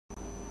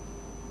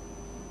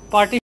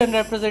partition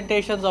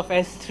representations of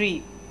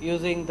S3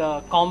 using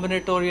the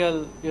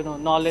combinatorial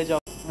knowledge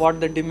of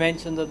what the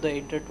dimensions of the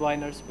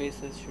intertwiner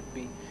spaces should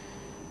be.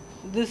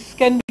 This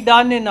can be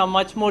done in a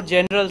much more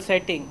general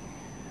setting.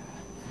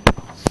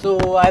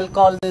 So I'll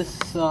call this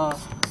the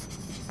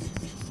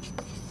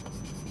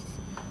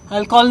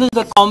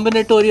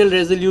combinatorial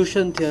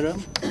resolution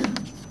theorem.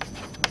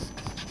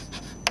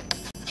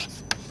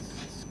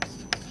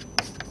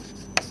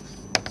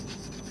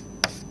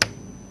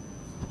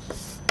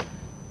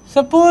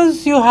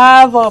 Suppose you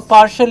have a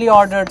partially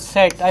ordered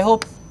set. I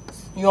hope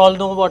you all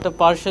know what a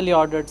partially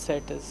ordered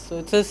set is. So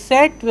it's a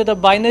set with a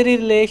binary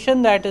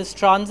relation that is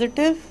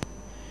transitive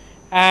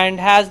and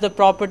has the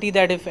property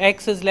that if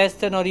x is less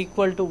than or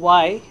equal to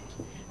y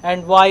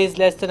and y is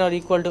less than or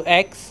equal to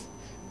x,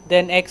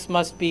 then x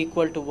must be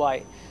equal to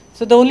y.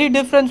 So the only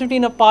difference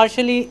between a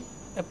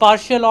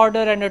partial order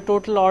and a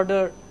total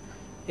order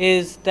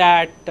is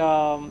that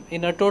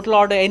in a total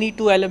order any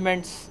two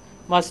elements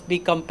must be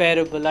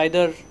comparable.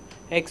 Either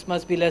x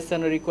must be less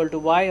than or equal to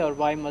y, or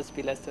y must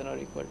be less than or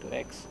equal to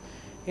x.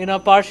 In a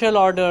partial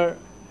order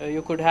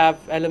you could have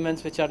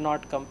elements which are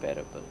not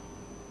comparable.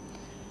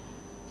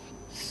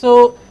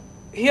 So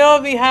here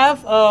we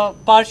have a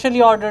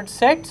partially ordered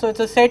set. So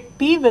it's a set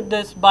P with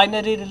this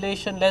binary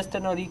relation less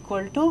than or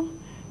equal to,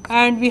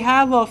 and we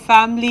have a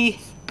family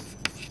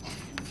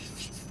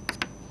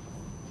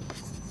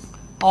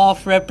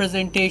of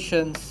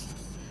representations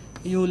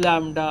u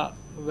lambda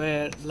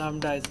where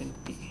lambda is in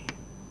P.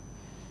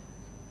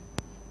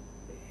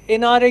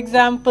 In our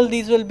example,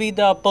 these will be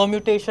the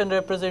permutation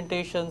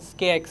representations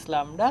kx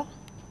lambda.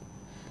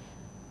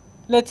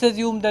 Let's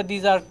assume that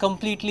these are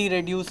completely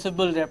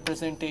reducible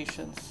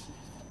representations.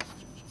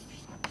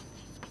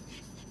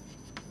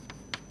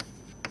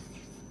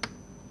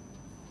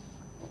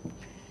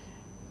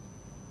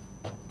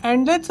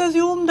 And let's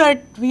assume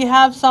that we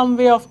have some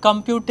way of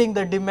computing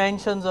the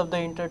dimensions of the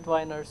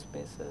intertwiner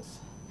spaces.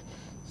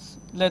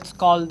 Let's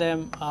call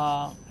them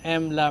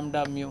m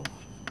lambda mu.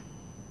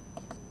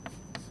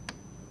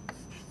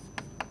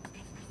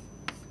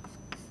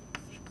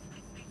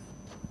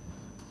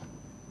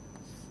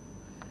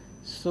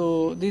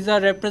 So these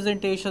are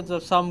representations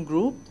of some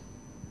group.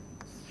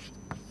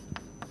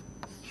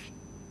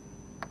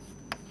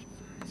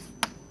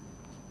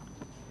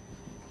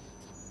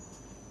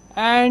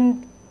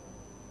 And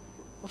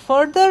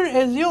further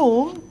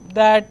assume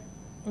that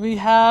we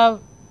have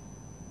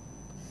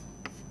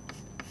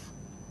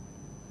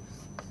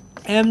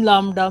m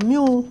lambda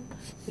mu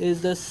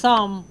is the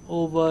sum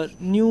over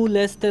nu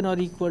less than or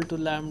equal to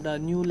lambda,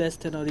 nu less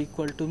than or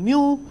equal to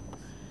mu,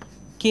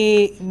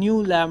 k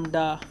nu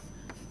lambda,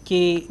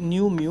 k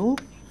nu mu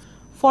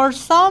for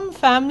some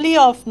family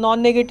of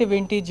non-negative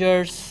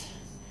integers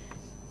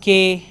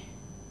k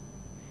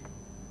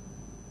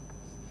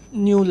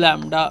nu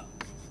lambda,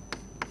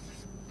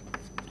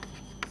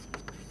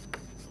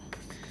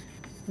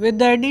 with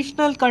the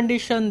additional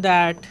condition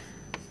that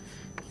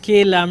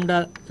k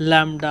lambda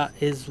lambda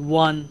is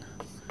 1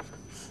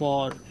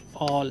 for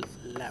all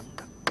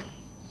lambda.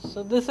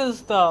 So this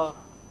is the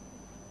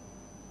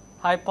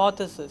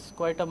hypothesis,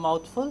 quite a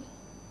mouthful,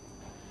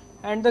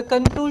 and the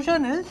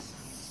conclusion is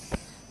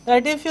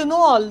that if you know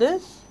all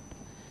this,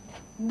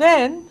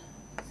 then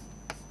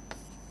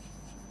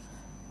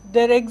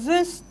there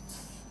exists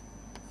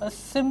a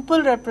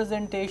simple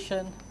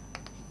representation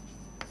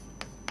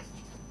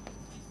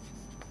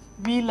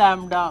v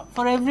lambda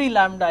for every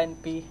lambda in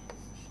P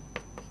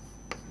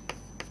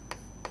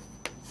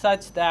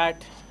such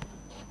that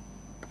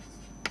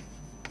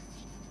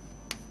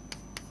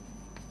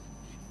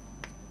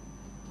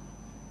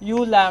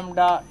u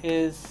lambda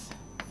is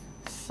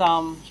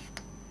some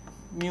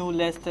mu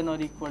less than or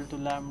equal to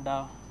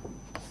lambda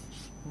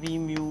v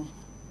mu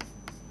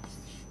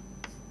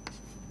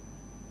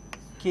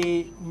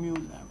k mu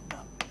lambda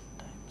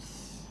times.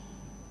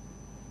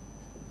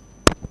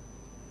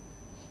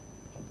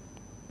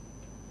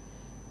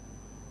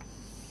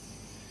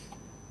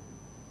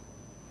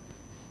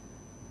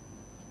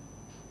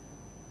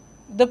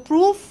 The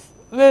proof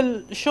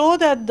will show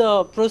that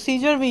the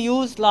procedure we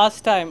used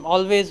last time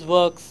always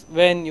works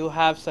when you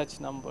have such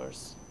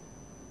numbers.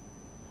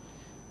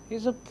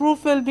 The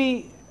proof will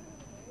be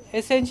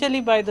essentially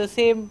by the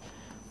same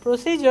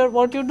procedure.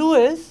 What you do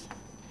is,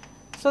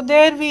 so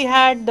there we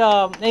had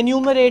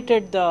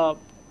enumerated the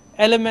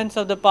elements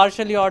of the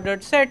partially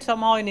ordered set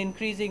somehow in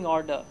increasing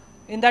order.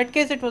 In that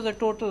case it was a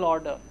total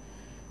order,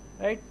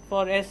 right?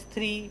 For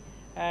S3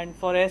 and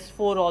for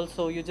S4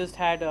 also you just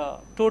had a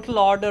total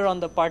order on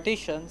the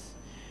partitions,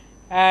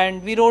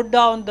 and we wrote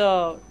down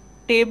the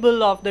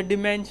table of the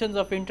dimensions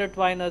of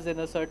intertwiners in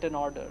a certain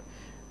order.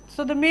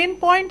 So the main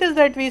point is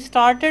that we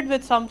started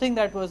with something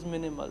that was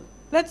minimal.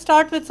 Let's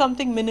start with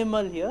something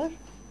minimal here.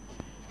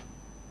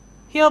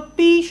 Here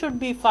P should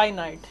be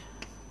finite,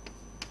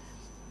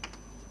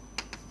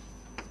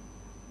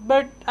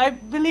 but I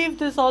believe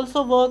this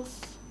also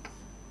works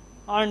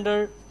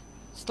under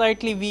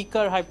slightly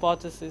weaker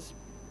hypothesis.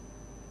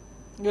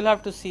 You'll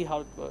have to see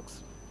how it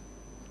works.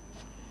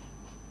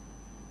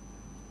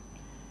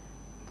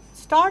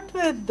 Start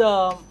with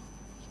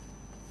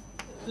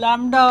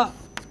lambda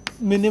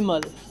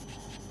minimal,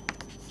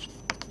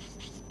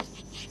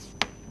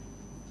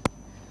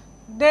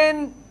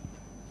 then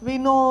we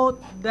know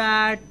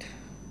that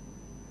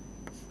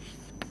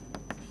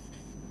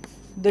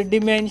the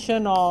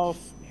dimension of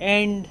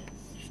end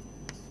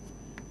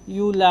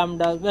u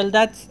lambda, well,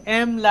 that's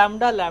m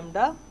lambda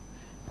lambda,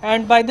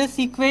 and by this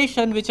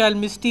equation which I'll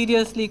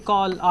mysteriously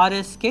call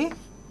RSK,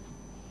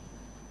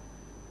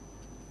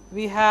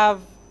 we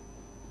have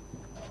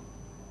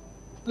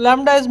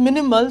lambda is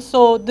minimal,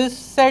 so this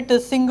set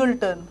is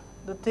singleton,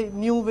 the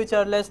nu which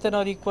are less than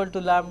or equal to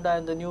lambda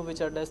and the nu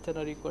which are less than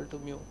or equal to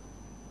mu.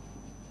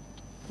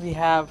 We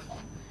have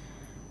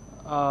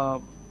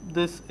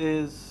this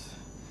is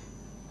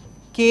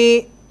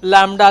k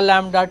lambda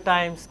lambda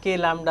times k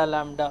lambda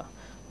lambda,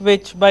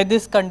 which by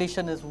this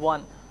condition is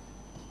 1.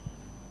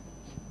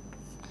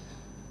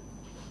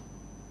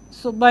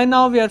 So by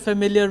now we are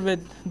familiar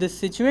with this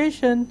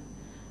situation.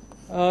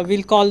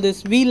 We'll call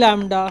this V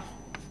lambda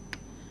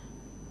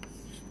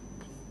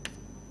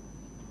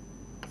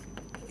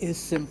is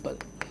simple.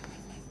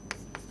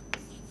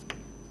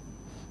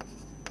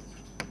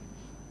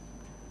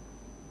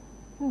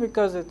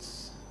 Because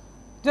it's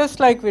just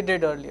like we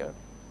did earlier.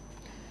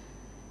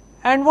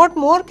 And what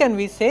more can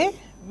we say?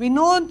 We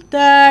know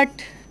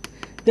that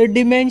the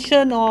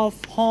dimension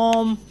of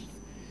Hom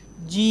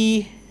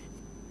G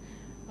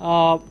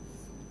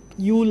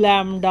u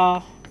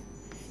lambda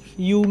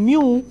u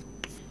mu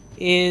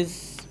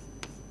is,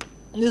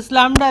 this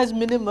lambda is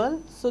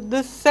minimal, so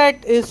this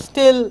set is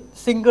still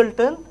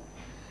singleton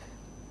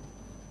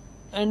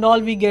and all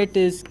we get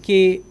is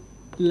k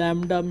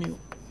lambda mu.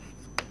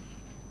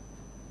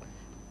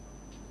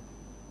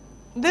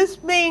 This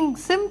being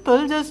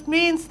simple just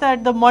means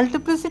that the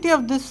multiplicity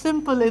of this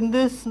simple in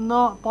this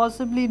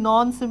possibly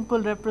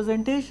non-simple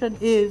representation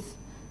is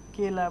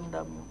k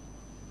lambda mu.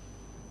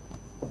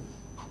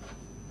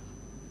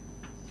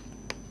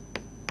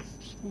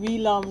 V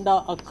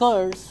lambda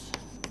occurs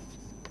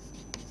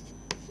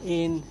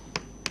in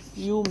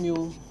u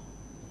mu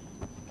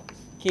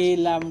k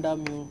lambda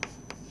mu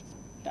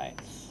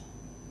times,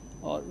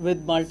 or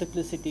with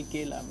multiplicity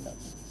k lambda.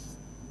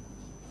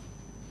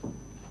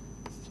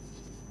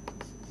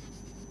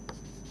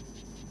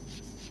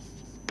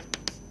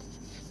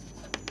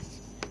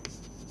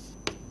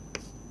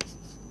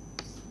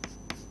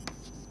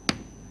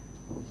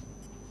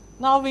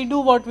 Now we do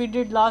what we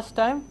did last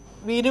time.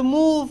 We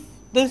remove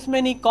this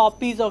many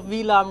copies of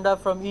V lambda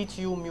from each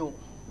u mu.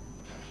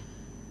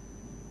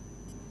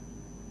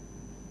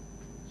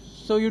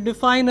 So you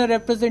define a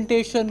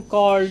representation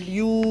called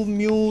u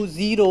mu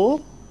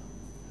 0,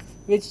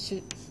 which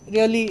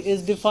really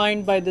is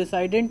defined by this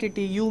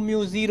identity u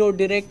mu 0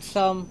 direct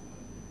sum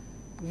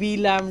V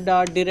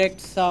lambda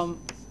direct sum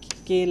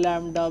k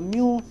lambda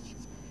mu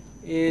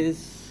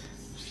is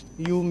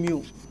u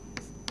mu.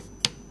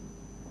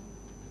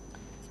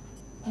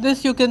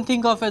 This you can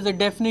think of as a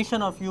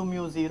definition of u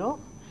mu 0,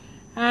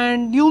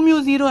 and u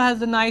mu 0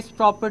 has a nice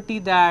property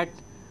that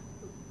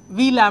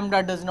V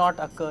lambda does not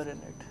occur in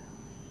it.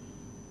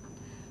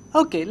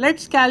 Okay,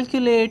 let's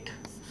calculate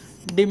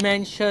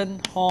dimension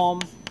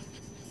Hom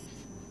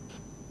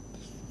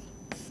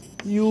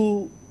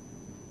u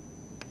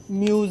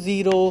mu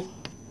 0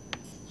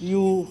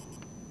 u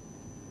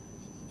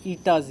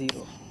eta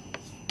 0.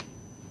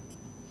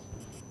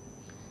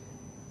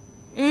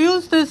 You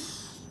use this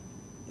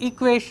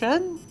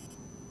equation.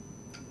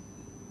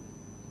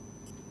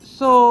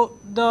 So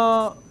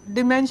the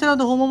dimension of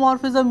the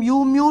homomorphism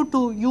u mu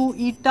to u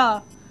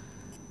eta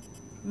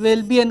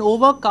will be an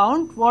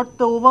overcount. What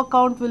the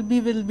overcount will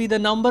be the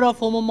number of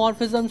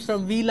homomorphisms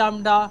from V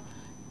lambda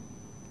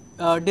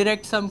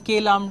direct sum k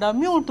lambda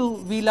mu to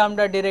V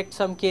lambda direct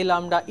sum k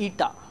lambda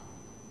eta.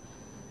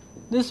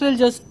 This will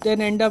just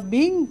then end up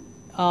being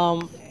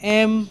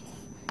m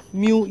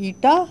mu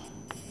eta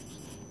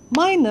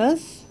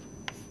minus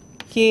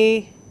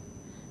k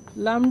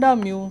lambda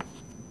mu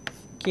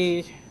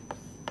k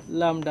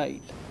lambda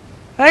eta.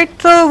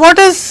 Right. So what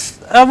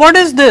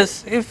is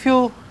this? If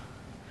you,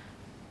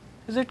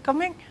 is it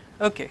coming?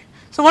 Okay.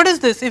 So what is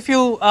this? If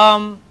you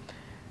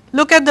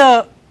look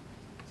at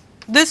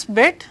this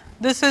bit,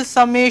 this is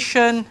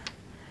summation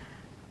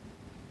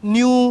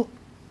nu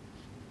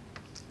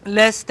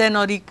less than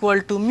or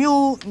equal to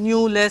mu,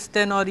 nu less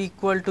than or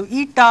equal to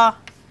eta,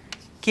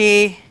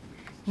 k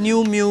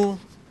nu mu,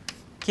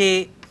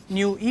 k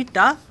nu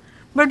eta,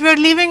 but we are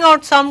leaving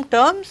out some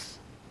terms,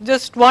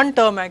 just one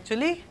term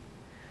actually.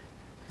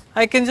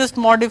 I can just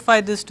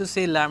modify this to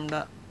say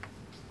lambda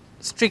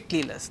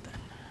strictly less than.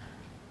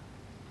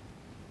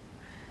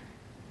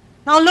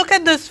 Now look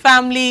at this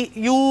family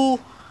u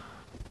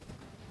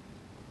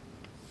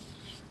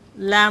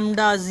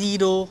lambda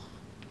 0,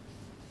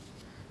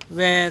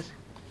 where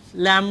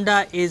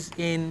lambda is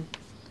in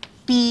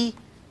P,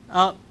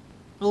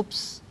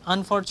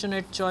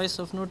 unfortunate choice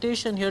of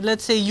notation here. Let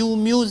us say u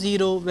mu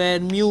 0, where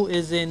mu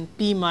is in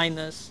P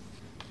minus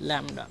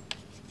lambda.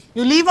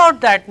 You leave out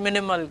that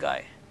minimal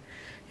guy,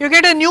 you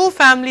get a new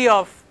family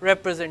of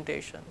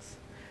representations,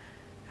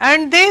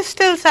 and they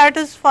still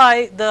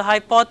satisfy the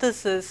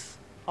hypothesis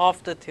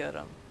of the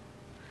theorem.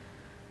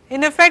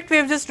 In effect, we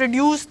have just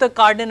reduced the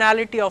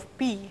cardinality of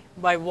P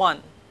by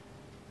 1.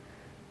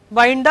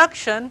 By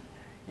induction,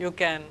 you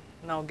can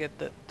now get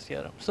the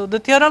theorem. So, the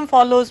theorem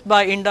follows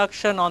by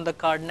induction on the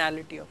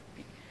cardinality of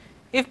P.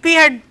 If P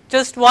had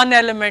just one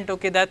element,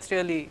 okay, that is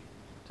really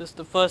just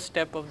the first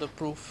step of the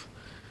proof.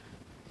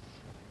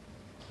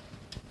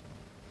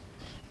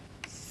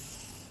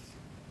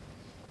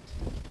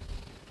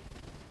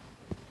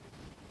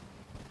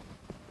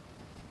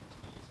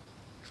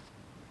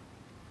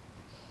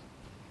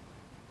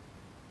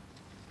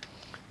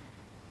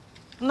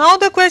 Now,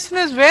 the question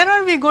is, where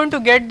are we going to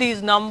get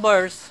these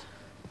numbers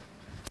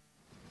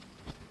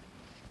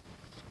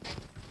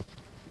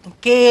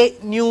k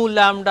nu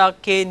lambda,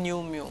 k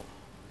nu mu?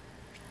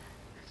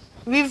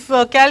 We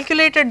have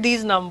calculated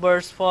these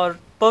numbers for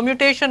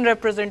permutation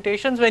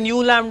representations when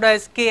u lambda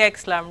is k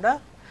x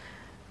lambda.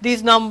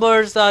 These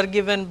numbers are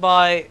given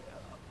by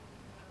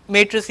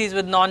matrices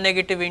with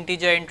non-negative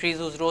integer entries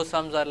whose row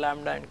sums are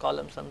lambda and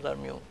column sums are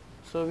mu.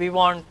 So, we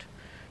want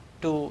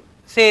to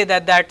say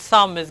that that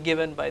sum is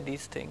given by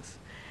these things.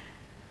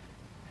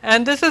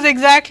 And this is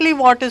exactly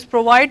what is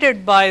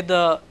provided by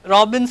the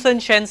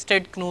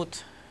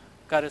Robinson-Shenstedt-Knuth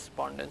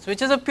correspondence,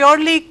 which is a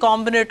purely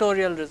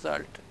combinatorial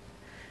result.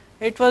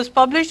 It was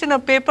published in a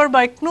paper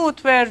by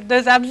Knuth where there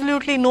is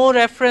absolutely no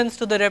reference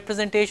to the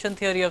representation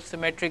theory of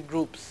symmetric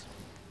groups.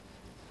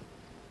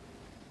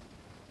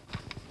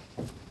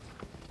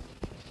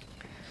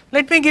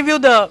 Let me give you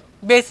the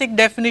basic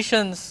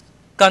definitions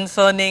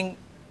concerning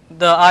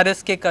the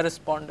RSK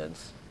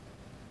correspondence.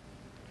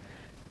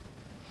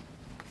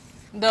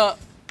 The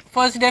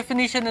first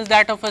definition is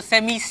that of a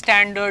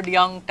semi-standard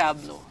Young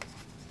tableau.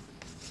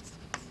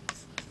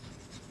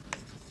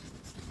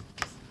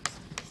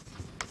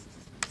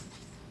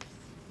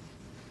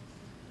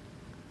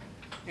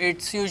 It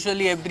is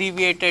usually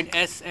abbreviated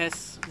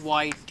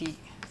SSYT.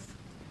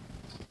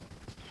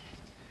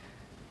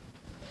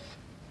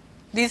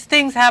 These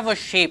things have a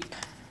shape.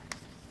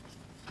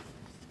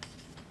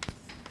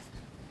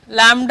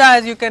 Lambda,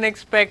 as you can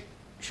expect,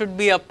 should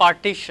be a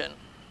partition,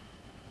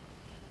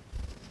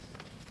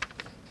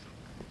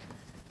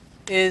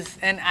 is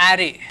an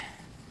array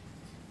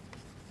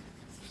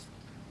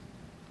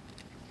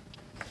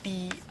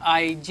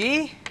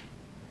Tij.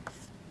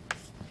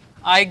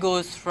 I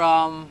goes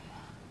from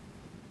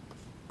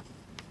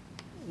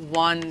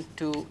 1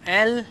 to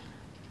L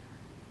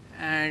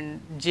and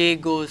j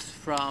goes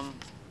from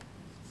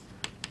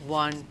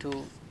 1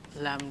 to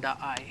lambda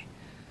I.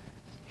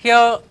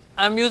 Here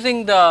I am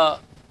using the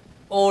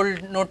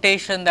old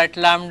notation that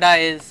lambda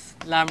is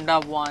lambda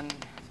 1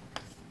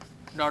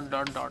 dot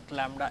dot dot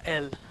lambda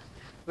L,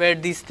 where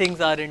these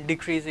things are in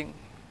decreasing,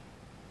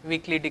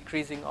 weakly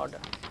decreasing order,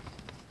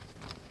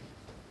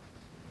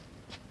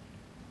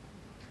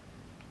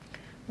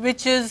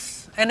 which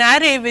is an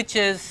array which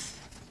is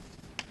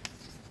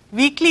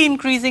weakly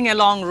increasing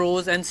along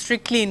rows and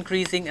strictly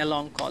increasing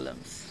along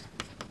columns.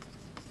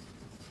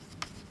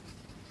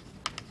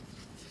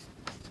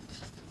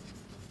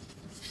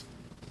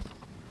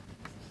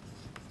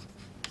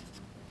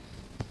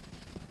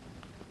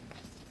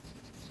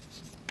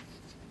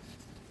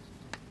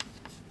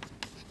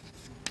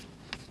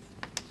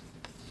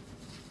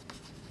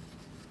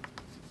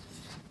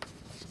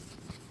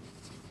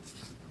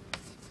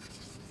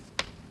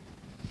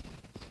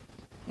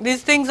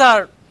 These things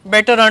are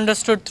better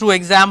understood through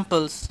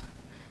examples.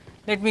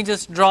 Let me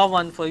just draw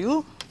one for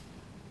you.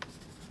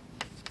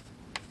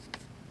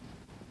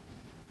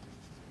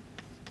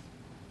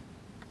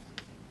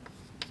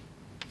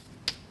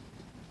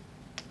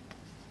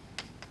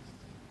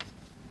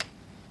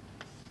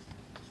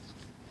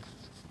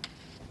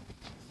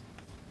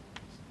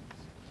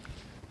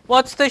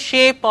 What is the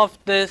shape of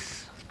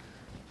this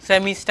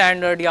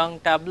semi-standard Young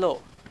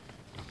tableau?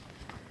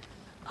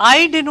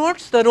 I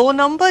denotes the row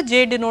number,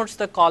 j denotes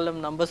the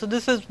column number. So,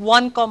 this is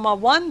 1 comma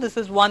 1, this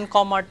is 1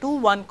 comma 2,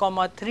 1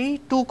 comma 3,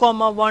 2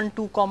 comma 1,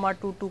 2 comma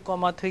 2, 2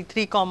 comma 3,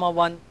 3 comma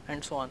 1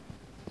 and so on.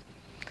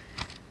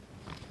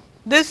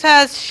 This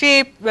has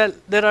shape, well,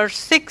 there are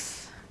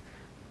 6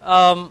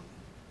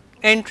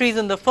 entries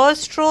in the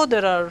first row,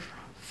 there are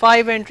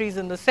 5 entries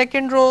in the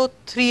second row,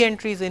 3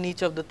 entries in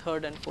each of the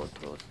third and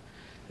fourth rows.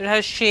 It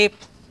has shape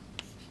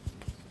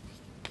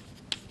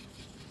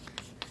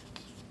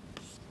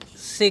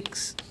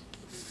 6,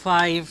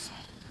 5,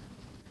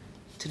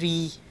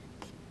 3,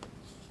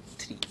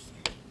 3.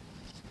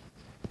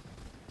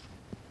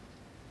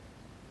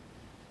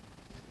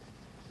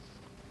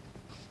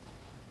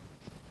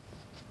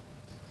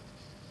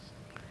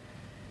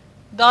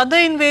 The other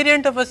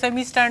invariant of a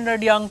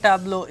semi-standard Young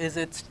tableau is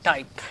its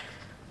type.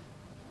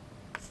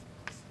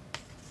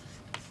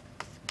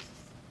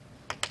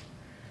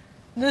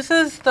 This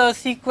is the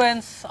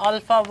sequence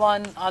alpha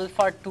 1,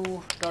 alpha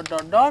 2 dot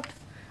dot dot,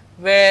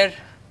 where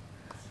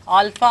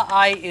alpha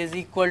I is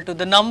equal to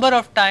the number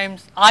of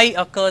times I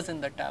occurs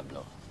in the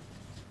tableau.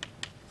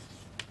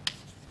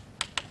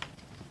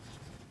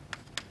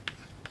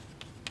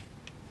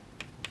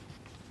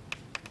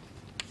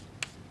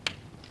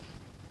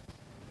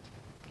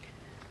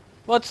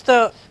 What's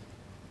the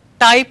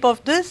type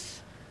of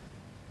this?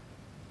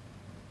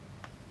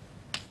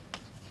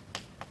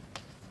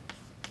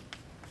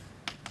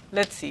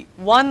 Let's see,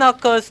 1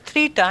 occurs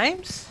 3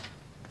 times,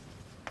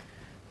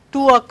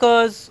 2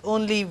 occurs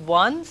only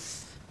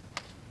once,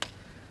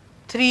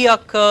 3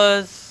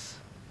 occurs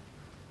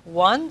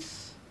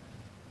once,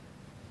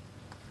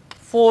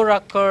 4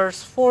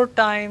 occurs 4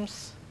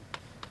 times,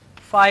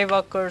 5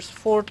 occurs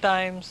 4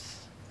 times,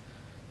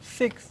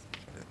 6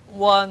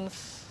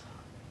 once,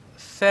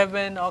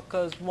 7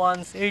 occurs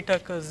once, 8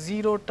 occurs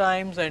 0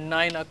 times, and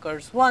 9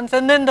 occurs once,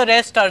 and then the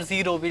rest are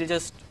 0. We will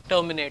just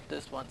terminate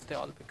this once they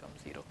all become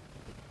 0.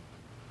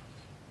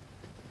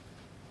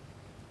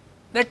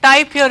 The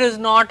type here is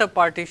not a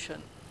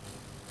partition.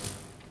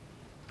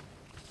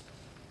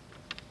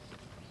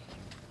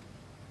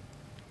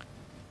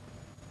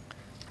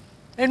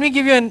 Let me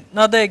give you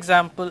another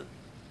example.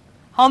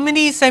 How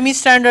many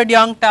semi-standard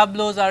Young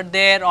tableaus are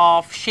there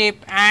of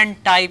shape and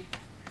type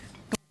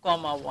 2,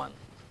 1?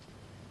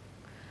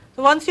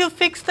 So once you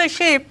fix the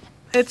shape,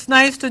 it's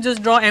nice to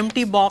just draw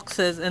empty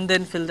boxes and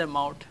then fill them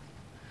out.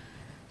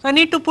 So I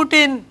need to put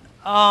in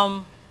 2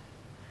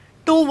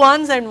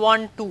 1s and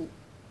 1 2.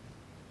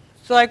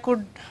 So I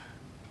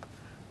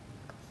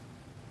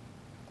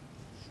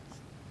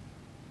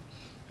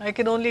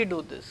can only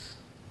do this,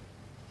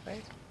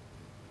 right?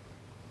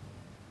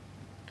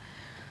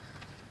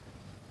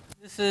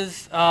 This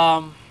is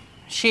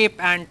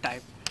shape and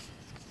type.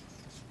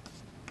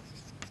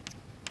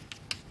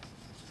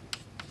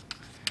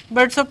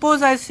 But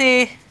suppose I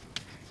say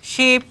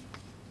shape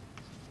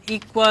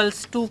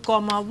equals 2,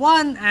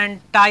 1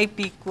 and type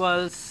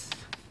equals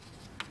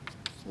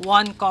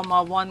 1,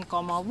 1,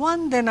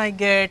 1, then I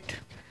get,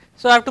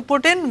 so I have to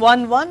put in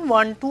 1, 1,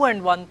 1, 2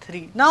 and 1,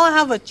 3. Now I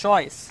have a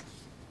choice.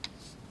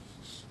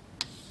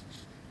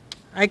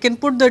 I can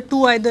put the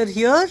 2 either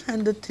here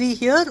and the 3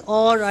 here,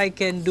 or I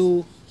can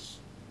do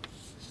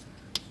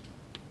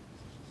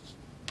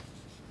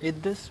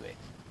it this way.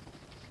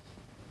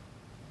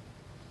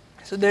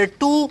 So there are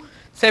 2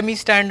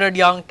 semi-standard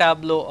Young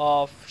tableau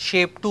of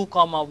shape 2,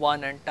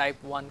 1 and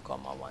type 1, 1,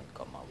 1.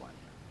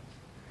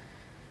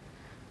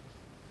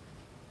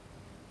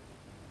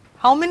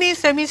 How many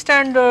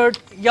semi-standard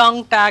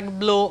Young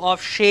tableau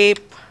of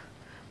shape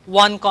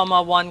 1,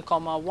 1,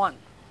 1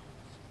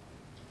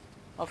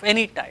 of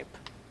any type?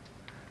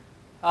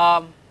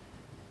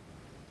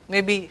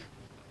 Maybe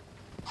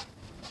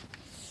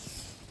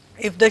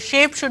if the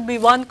shape should be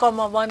 1, 1,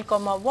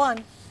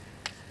 1,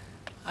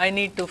 I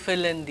need to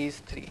fill in these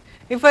 3.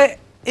 If I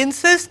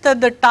insist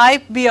that the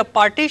type be a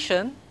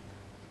partition,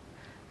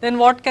 then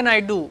what can I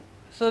do?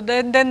 So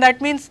then that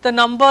means the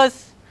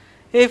numbers,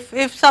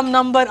 if some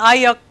number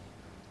I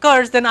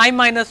occurs, then I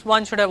minus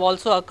 1 should have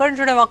also occurred,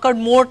 should have occurred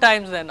more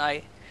times than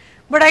I.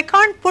 But I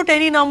can't put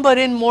any number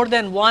in more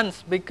than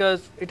once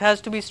because it has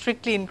to be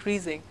strictly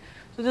increasing.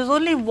 So there is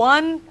only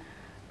one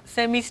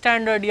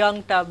semi-standard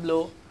Young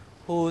tableau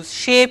whose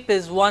shape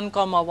is 1,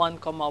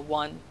 1,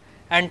 1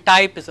 and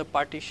type is a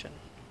partition.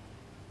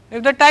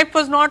 If the type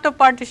was not a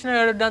partition, I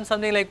would have done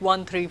something like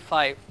 1, 3,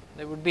 5.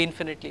 There would be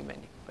infinitely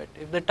many. But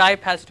if the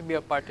type has to be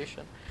a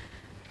partition.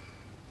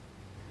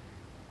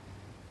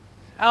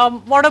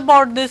 What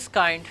about this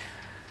kind?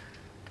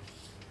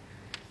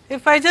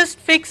 If I just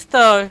fix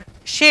the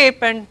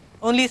shape and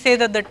only say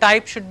that the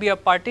type should be a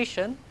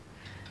partition,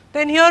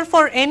 then here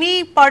for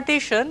any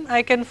partition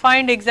I can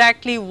find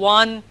exactly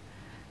one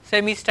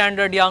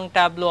semi-standard Young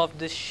tableau of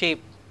this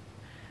shape.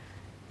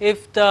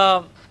 If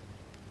the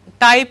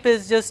type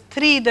is just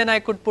 3, then I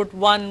could put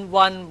 1,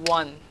 1,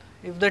 1.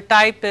 If the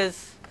type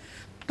is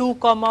 2,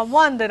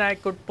 1, then I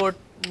could put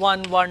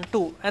 1, 1,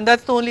 2, and that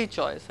is the only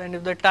choice. And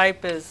if the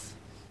type is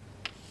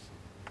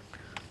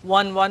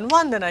 1, 1,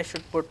 1, then I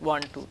should put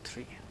 1, 2,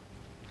 3.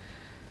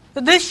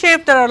 So this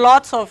shape, there are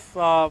lots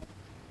of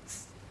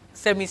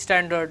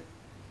semi-standard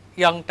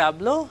Young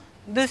tableau.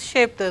 This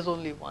shape, there is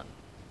only one.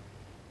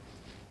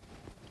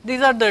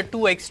 These are the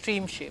two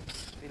extreme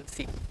shapes, we will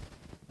see.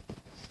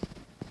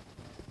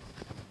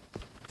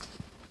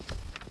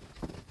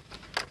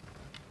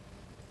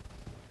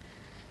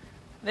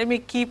 Let me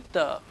keep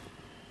the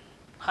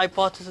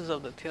hypothesis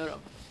of the theorem.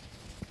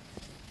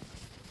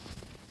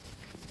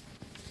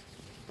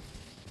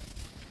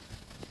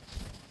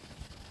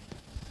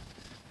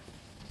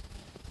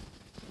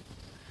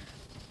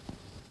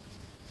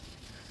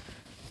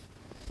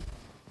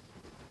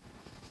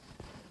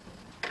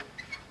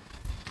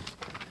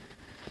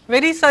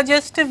 Very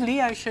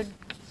suggestively, I should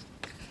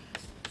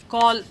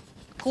call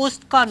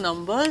Kostka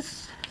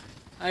numbers.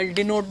 I will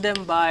denote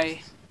them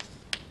by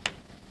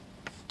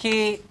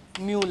k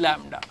mu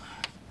lambda.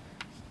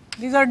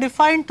 These are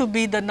defined to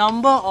be the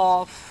number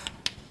of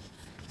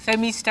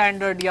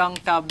semi-standard Young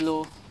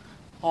tableau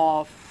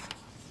of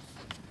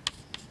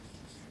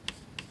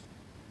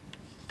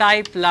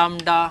type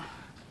lambda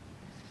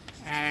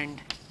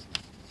and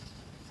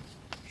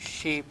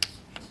shape.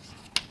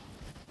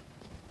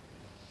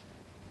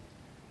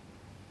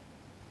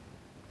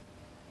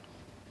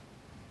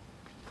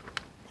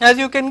 As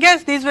you can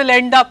guess, these will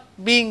end up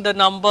being the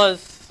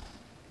numbers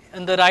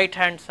on the right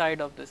hand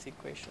side of this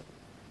equation.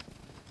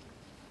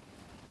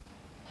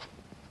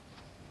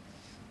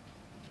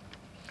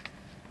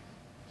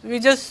 We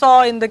just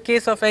saw in the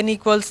case of n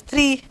equals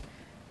 3,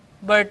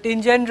 but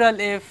in general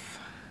if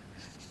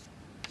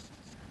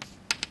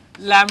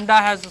lambda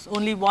has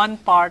only one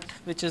part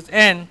which is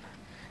n,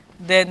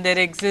 then there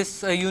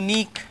exists a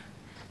unique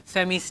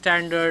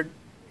semi-standard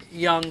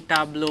Young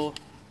tableau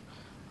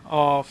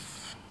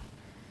of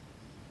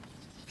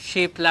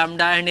shape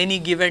lambda and any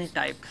given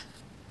type.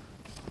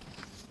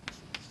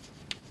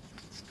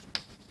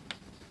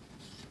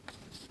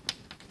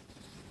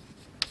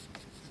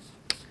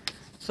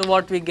 So,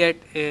 what we get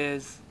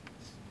is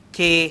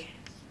k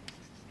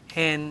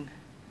n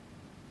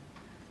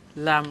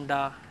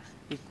lambda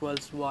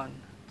equals 1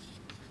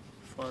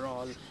 for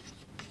all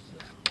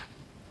lambda.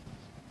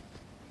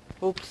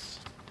 Oops,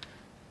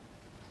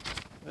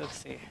 we will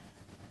say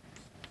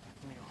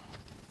mu,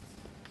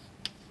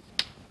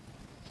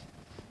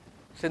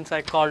 since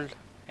I called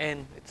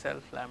n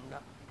itself lambda.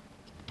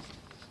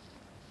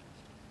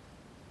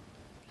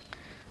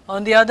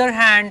 On the other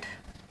hand,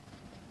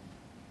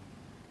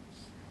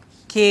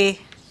 k,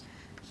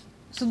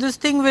 so this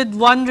thing with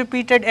 1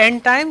 repeated n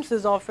times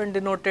is often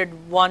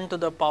denoted 1 to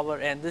the power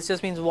n. This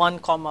just means 1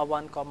 comma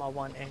 1 comma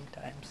 1 n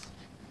times.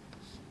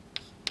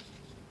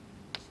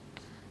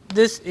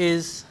 This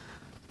is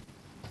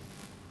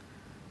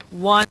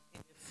 1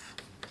 if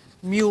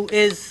mu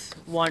is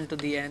 1 to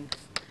the n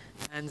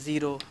and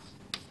 0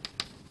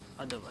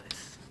 otherwise.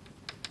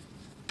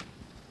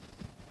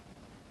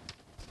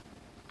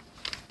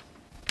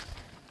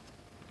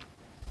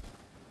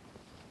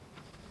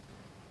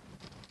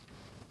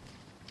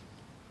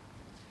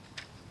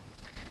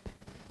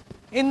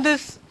 In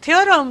this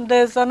theorem,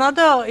 there is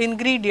another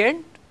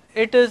ingredient.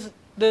 It is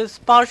this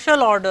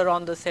partial order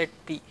on the set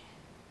P.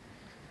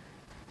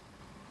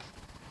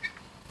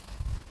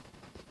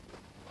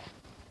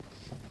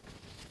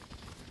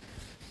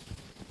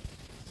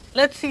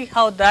 Let us see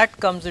how that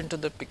comes into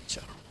the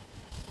picture.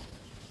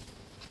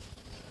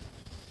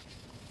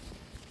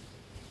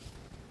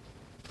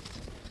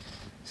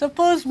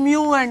 Suppose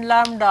mu and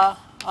lambda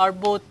are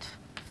both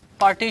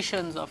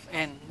partitions of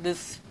n.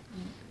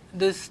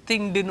 This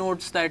thing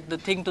denotes that the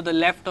thing to the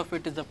left of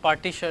it is a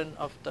partition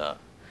of the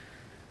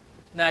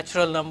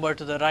natural number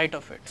to the right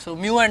of it. So,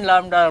 mu and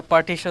lambda are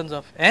partitions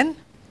of n.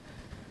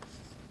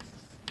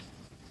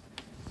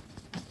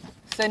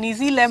 It is an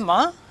easy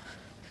lemma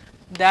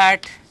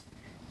that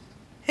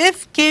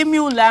if k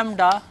mu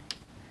lambda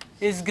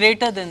is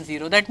greater than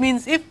 0, that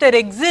means if there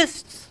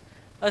exists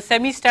a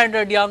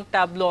semi-standard Young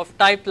tableau of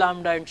type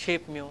lambda and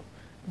shape mu,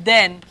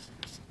 then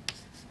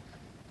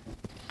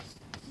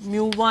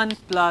mu 1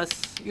 plus,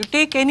 you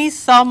take any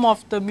sum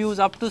of the mu's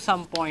up to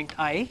some point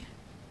I,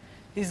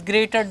 is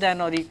greater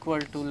than or equal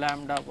to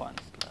lambda 1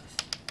 plus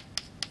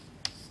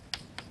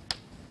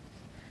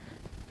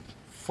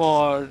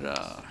for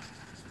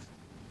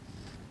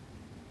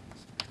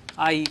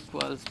I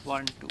equals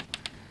 1 2.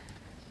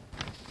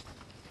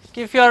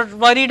 If you are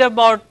worried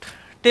about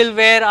till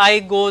where I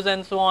goes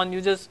and so on,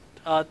 you just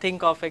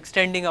think of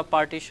extending a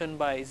partition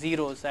by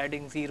zeros,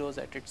 adding zeros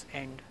at its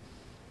end.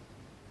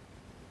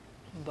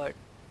 But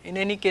in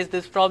any case,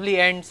 this probably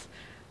ends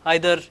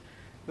either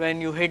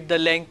when you hit the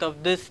length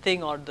of this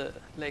thing or the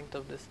length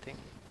of this thing.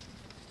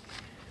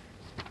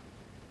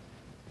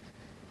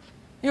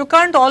 You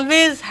can't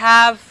always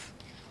have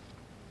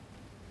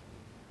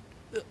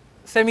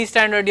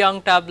semi-standard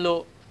Young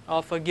tableau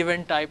of a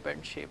given type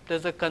and shape. There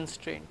is a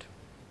constraint.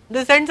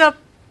 This ends up,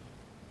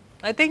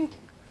 I think,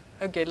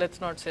 okay, let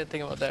us not say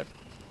anything about that.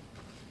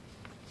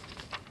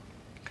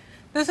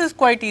 This is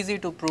quite easy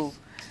to prove.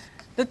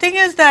 The thing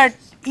is that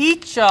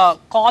each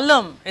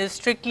column is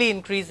strictly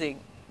increasing.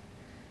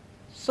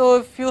 So,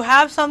 if you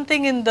have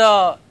something in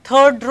the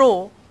third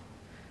row,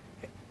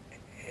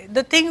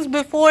 the things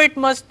before it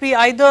must be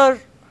either,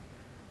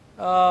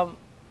 so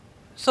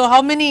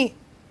how many,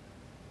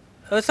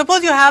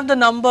 suppose you have the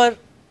number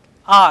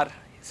r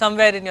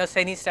somewhere in your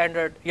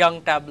semi-standard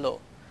Young tableau,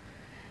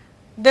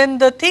 then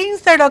the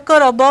things that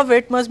occur above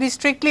it must be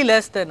strictly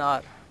less than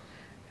r,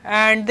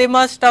 and they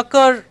must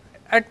occur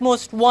at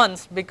most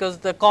once because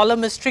the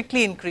column is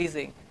strictly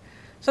increasing.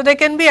 So, there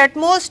can be at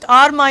most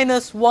r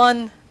minus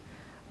 1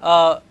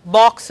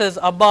 boxes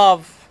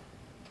above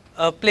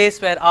a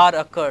place where r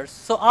occurs.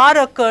 So, r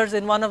occurs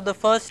in one of the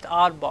first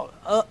r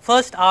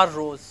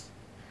rows.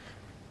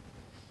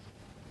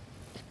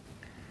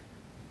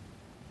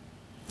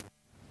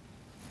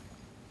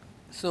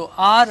 So,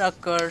 r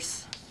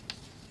occurs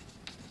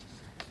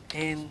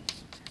in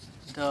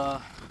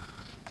the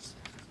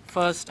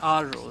first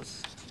r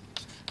rows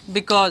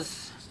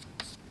because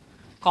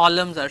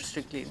columns are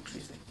strictly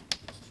increasing.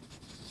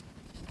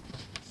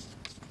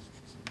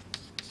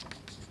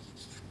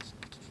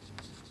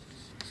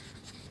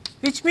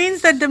 Which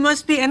means that there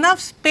must be enough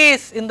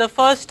space in the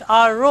first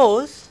r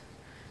rows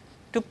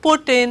to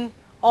put in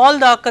all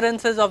the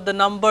occurrences of the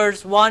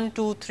numbers 1,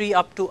 2, 3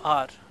 up to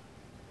r,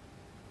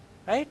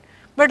 right.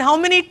 But how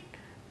many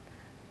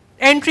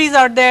entries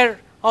are there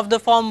of the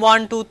form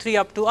 1, 2, 3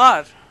 up to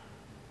r?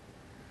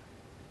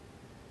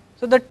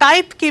 So, the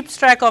type keeps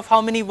track of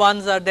how many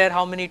 1s are there,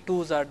 how many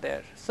 2s are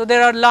there. So,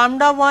 there are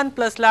lambda 1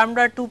 plus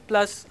lambda 2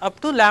 plus up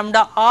to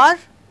lambda r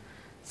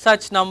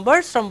such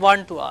numbers from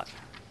 1 to r.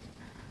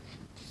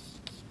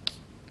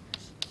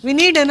 We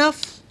need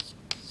enough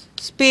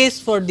space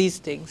for these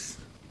things.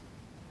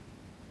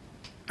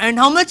 And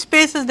how much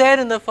space is there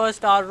in the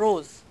first r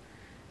rows?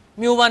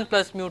 Mu 1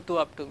 plus mu 2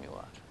 up to mu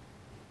r.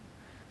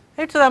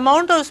 Right. So, the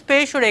amount of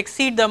space should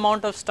exceed the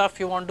amount of stuff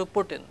you want to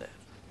put in there.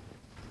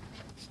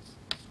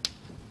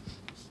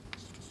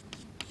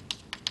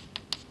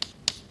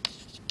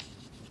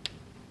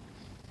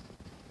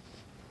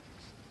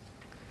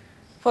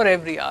 For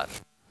every r.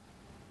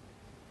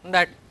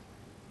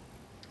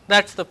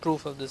 That's the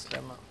proof of this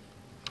lemma.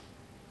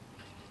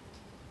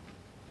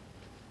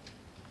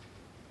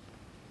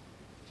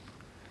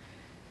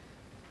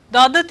 The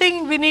other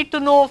thing we need to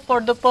know for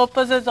the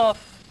purposes of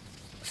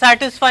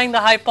satisfying the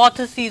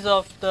hypotheses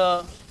of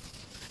the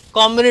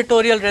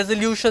combinatorial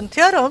resolution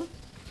theorem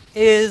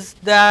is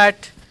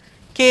that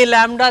k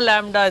lambda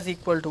lambda is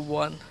equal to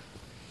 1.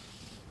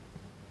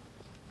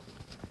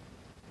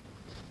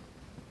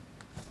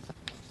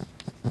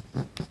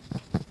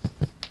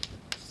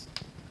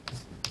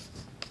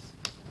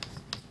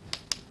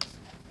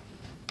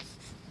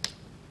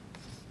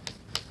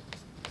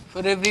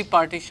 For every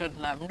partition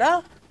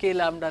lambda, k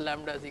lambda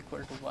lambda is equal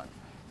to 1.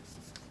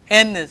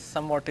 N is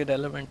somewhat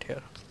irrelevant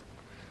here.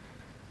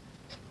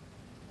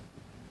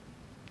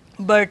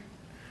 But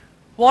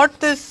what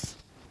this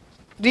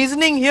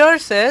reasoning here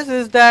says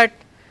is that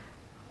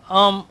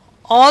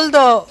all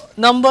the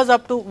numbers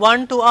up to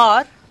 1 to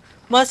r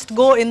must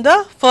go in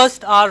the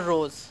first r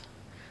rows.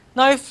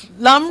 Now, if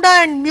lambda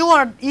and mu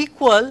are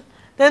equal,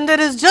 then there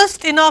is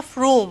just enough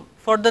room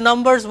for the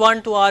numbers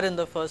 1 to r in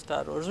the first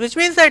r rows, which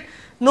means that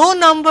no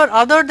number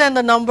other than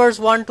the numbers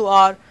 1 to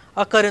r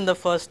occur in the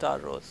first r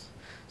rows.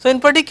 So, in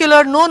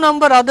particular, no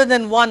number other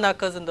than 1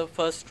 occurs in the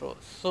first row.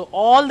 So,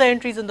 all the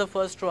entries in the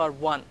first row are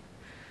 1.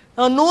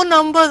 Now, no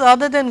numbers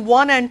other than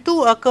 1 and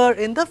 2 occur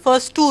in the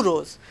first two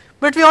rows,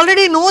 but we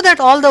already know that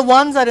all the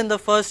 1s are in the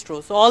first row.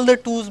 So, all the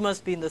 2s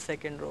must be in the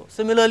second row.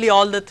 Similarly,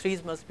 all the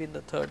 3s must be in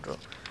the third row.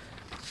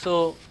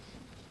 So,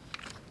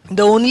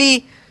 the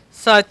only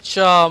such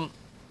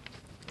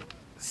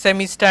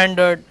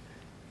semi-standard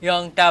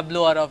Young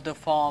tableau are of the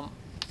form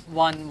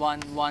 1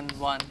 1 1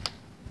 1.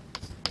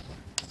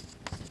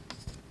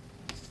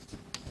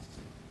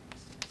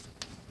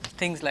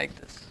 Things like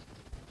this.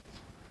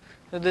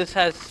 So, this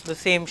has the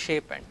same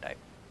shape and type,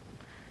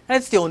 that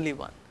is the only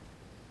one.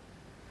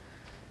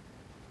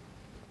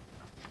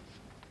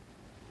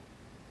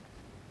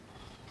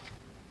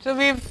 So,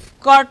 we have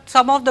got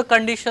some of the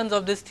conditions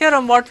of this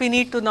theorem. What we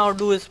need to now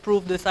do is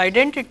prove this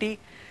identity.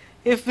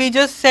 If we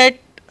just set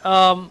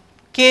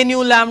k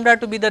nu lambda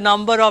to be the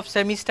number of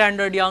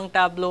semi-standard Young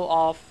tableau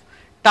of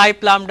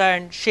type lambda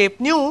and shape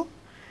nu,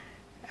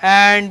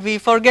 and we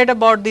forget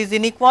about these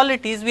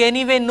inequalities, we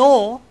anyway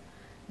know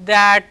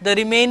that the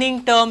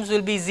remaining terms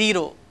will be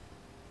 0.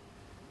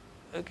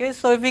 Okay.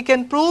 So, if we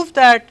can prove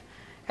that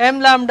m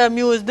lambda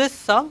mu is this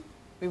sum,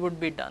 we would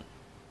be done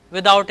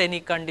without any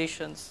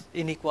conditions,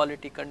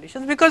 inequality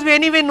conditions, because we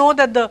anyway know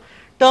that the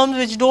terms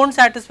which do not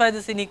satisfy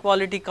this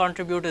inequality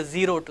contribute a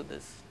 0 to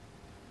this,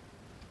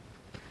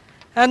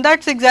 and that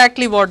is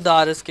exactly what the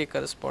RSK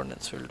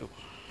correspondence will do.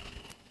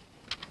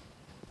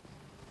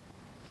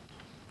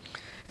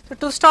 So,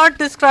 to start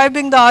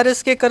describing the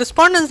RSK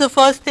correspondence, the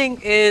first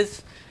thing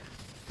is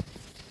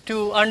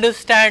to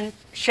understand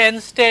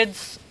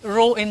Shensted's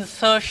row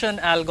insertion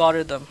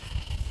algorithm.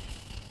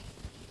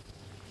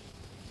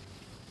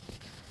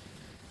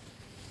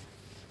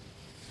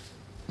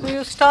 So,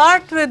 you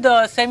start with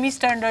a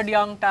semi-standard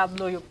Young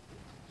tableau you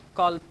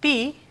call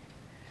P,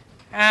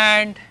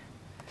 and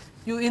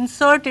you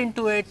insert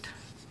into it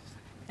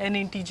an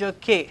integer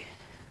k,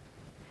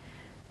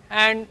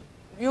 and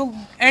you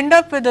end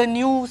up with a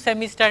new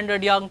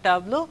semi-standard Young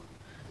tableau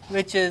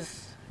which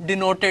is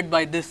denoted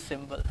by this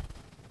symbol.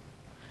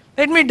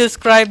 Let me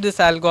describe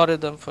this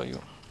algorithm for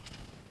you.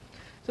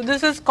 So,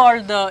 this is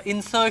called the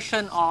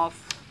insertion of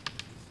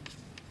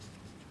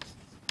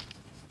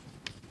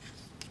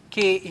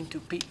k into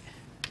P.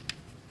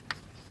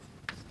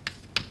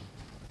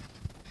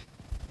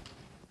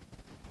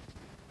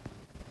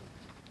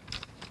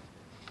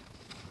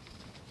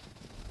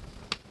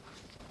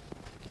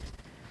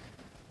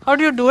 How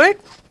do you do it?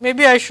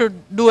 Maybe I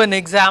should do an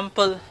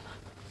example.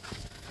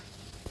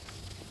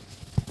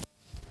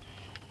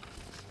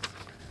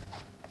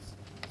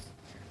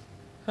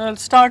 I will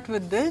start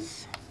with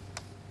this.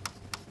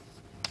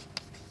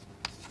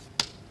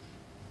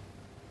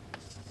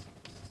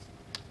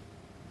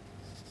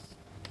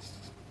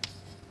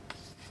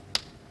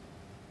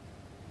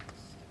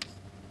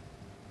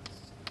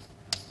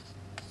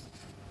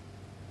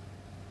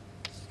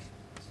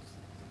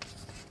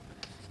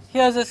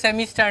 Here is a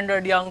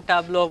semi-standard Young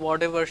tableau of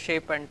whatever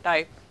shape and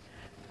type,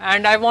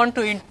 and I want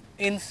to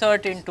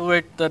insert into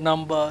it the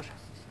number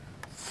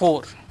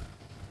 4.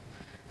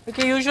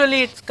 Okay,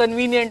 usually it is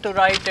convenient to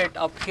write it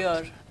up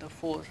here, the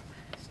 4,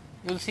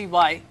 you will see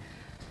why.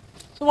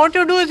 So what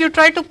you do is you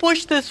try to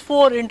push this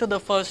 4 into the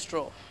first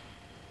row.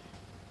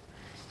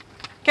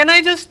 Can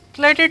I just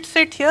let it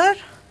sit here?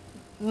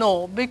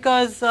 No,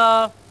 because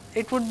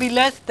it would be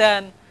less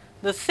than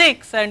the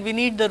 6 and we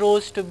need the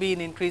rows to be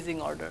in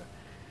increasing order.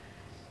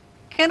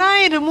 Can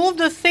I remove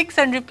the 6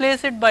 and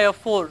replace it by a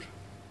 4?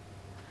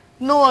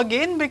 No,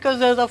 again, because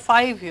there is a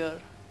 5 here.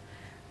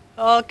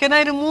 Can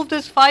I remove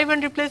this 5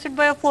 and replace it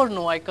by a 4?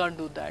 No, I can't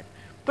do that.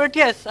 But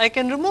yes, I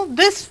can remove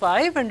this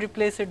 5 and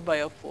replace it by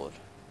a 4.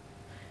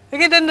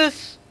 Okay, then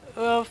this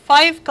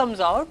 5 comes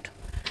out,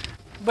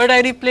 but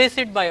I replace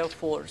it by a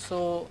 4.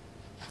 So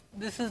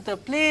this is the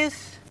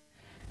place,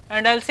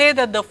 and I'll say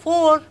that the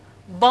 4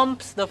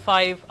 bumps the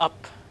 5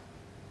 up,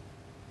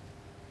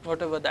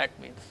 whatever that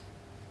means.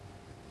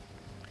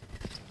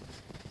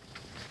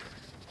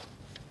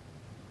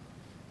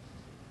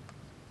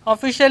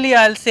 Officially,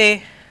 I'll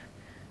say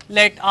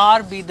let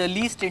r be the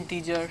least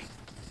integer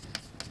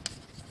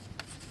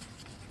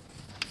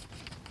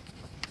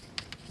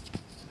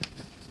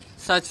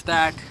such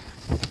that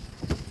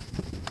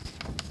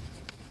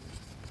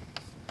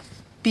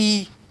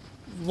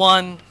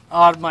P1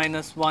 r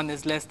minus 1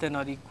 is less than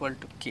or equal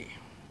to k.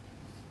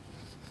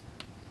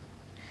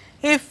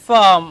 If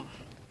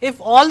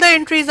all the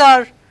entries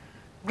are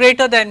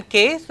greater than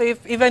k, so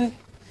if even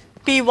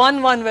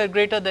P11 were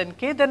greater than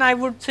k, then I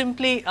would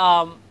simply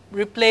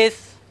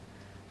replace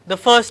the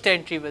first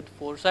entry with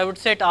 4. So I would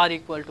set r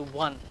equal to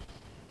 1.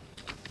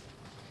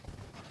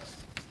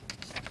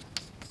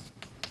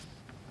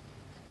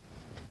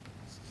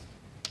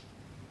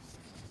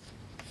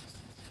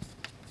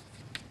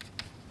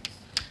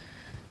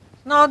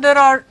 Now there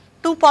are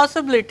two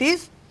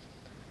possibilities.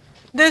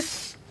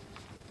 This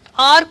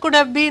r could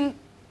have been,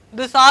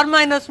 this r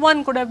minus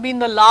 1 could have been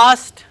the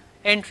last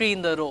entry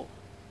in the row,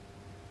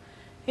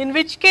 in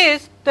which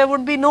case there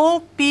would be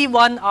no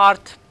P1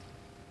 rth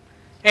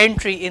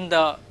entry in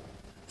the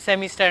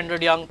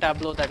semi-standard Young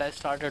tableau that I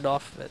started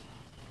off with.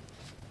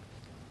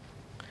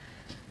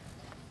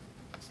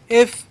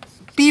 If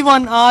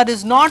P1r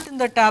is not in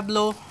the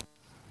tableau,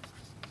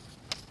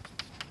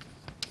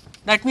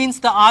 that means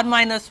the r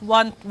minus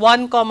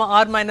 1 comma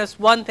r minus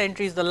 1th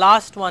entry is the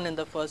last one in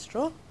the first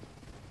row.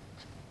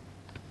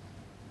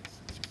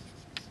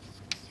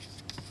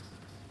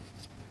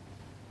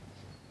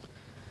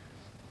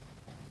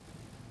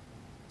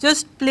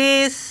 Just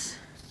place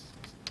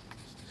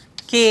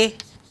k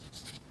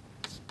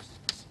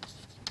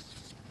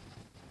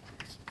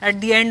at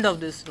the end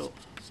of this row.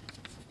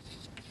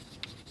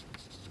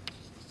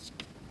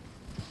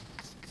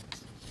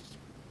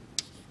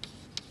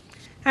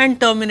 And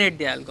terminate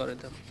the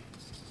algorithm.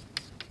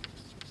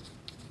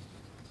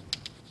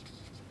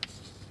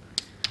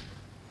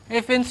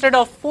 If instead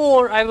of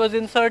 4 I was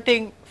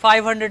inserting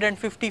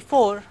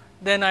 554,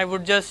 then I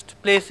would just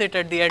place it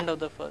at the end of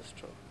the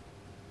first row.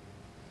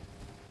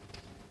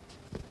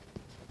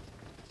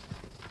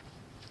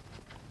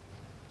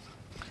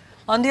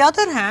 On the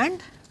other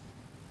hand,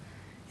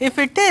 if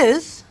it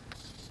is,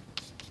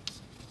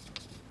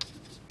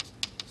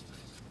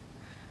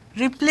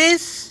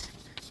 replace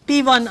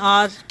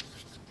P1r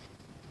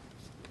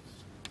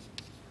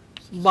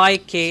by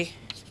k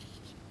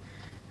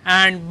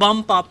and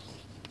bump up.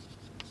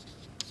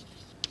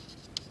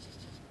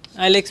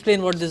 I will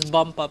explain what this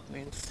bump up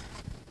means.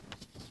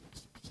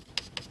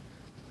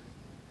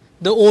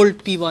 The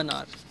old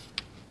P1r.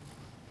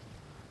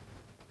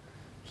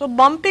 So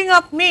bumping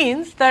up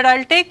means that I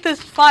will take this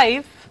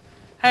 5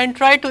 and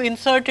try to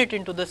insert it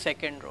into the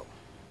second row.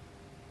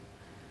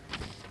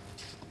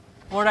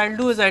 What I will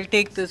do is I will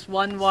take this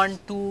 1, 1,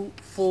 2,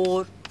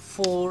 4,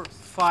 4,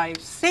 5,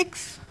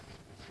 6.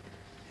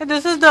 And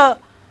this is the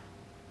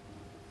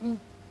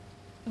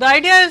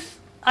idea is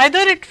either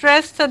it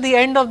rests at the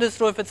end of this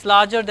row if it is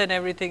larger than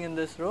everything in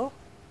this row,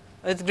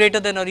 it is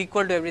greater than or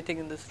equal to everything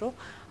in this row.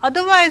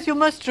 Otherwise, you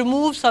must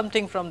remove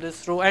something from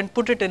this row and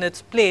put it in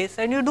its place,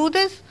 and you do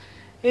this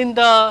in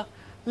the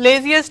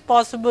laziest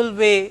possible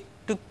way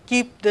to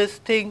keep this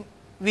thing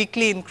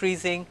weakly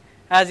increasing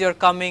as you are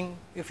coming,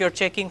 if you are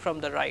checking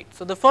from the right.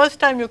 So, the first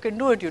time you can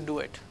do it, you do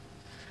it.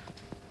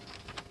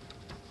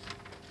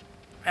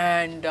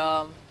 And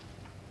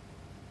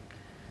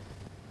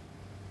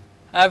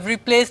I have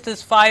replaced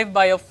this 5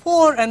 by a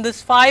 4, and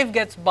this 5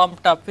 gets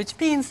bumped up, which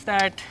means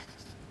that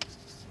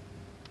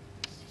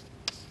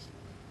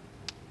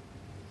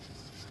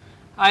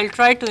I will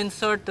try to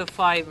insert the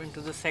 5 into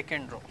the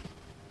second row.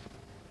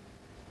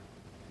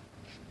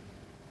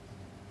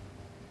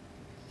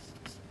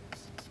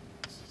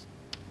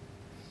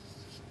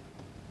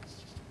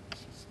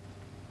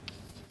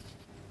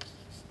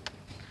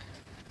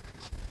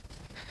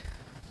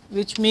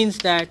 Which means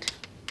that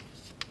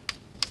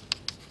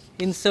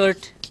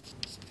insert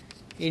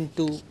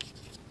into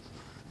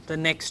the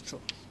next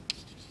row.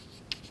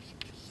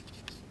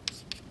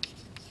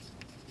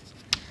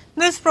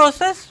 This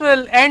process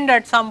will end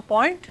at some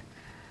point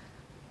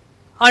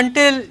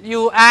until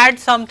you add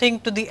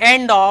something to the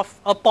end of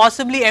a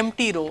possibly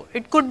empty row.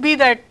 It could be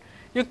that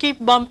you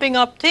keep bumping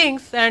up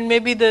things and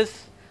maybe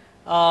this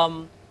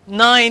 9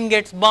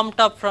 gets bumped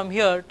up from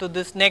here to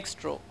this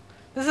next row.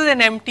 This is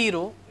an empty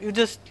row, you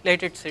just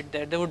let it sit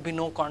there, there would be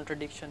no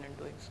contradiction in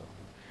doing so.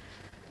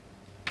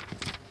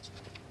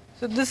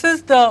 So, this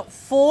is the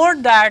 4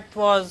 that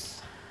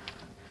was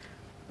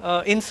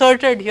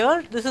inserted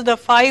here, this is the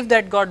 5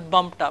 that got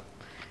bumped up.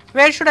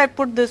 Where should I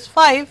put this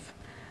 5?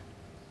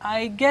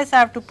 I guess I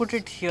have to put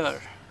it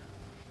here.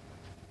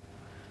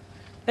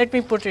 Let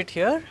me put it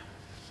here.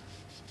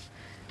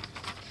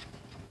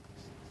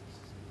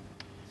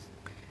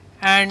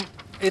 And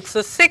it is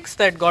a 6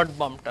 that got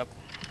bumped up.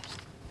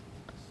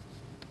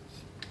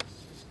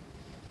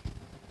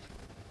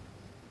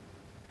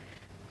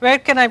 Where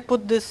can I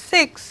put this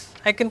 6?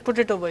 I can put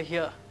it over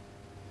here.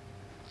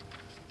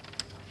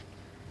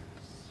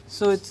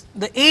 So, it is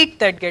the 8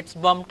 that gets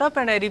bumped up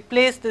and I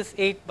replace this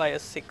 8 by a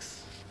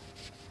 6.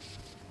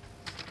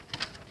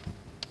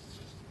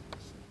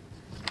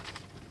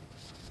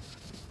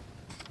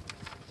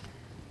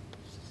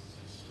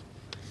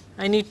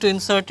 I need to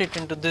insert it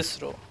into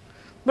this row,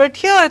 but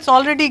here it is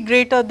already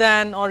greater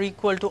than or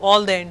equal to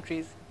all the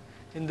entries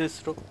in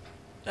this row.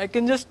 I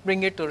can just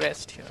bring it to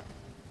rest here.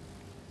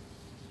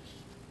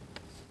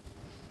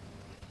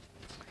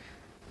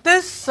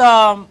 This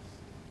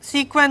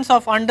sequence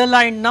of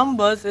underlined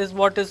numbers is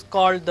what is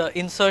called the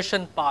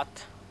insertion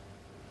path,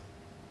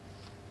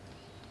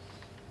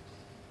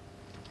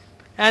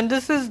 and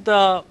this is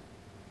the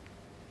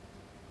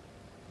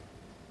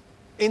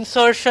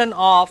insertion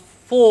of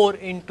 4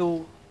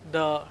 into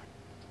the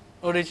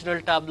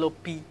original tableau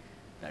P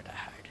that I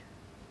had.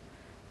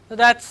 So,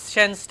 that is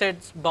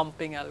Shensted's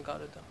bumping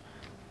algorithm.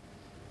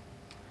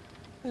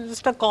 It is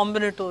just a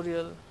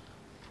combinatorial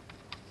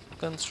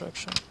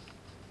construction.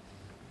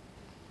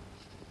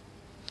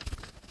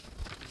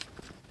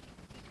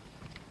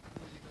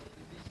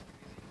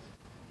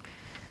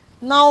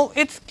 Now,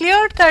 it is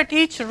clear that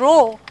each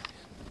row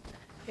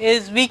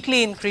is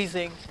weakly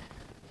increasing.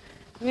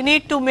 We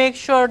need to make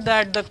sure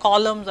that the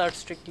columns are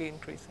strictly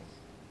increasing.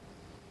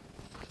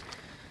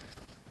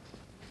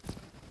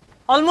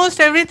 Almost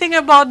everything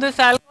about this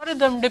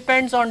algorithm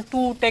depends on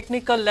 2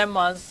 technical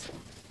lemmas,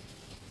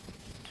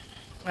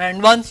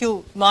 and once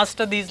you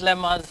master these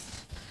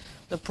lemmas,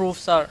 the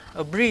proofs are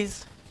a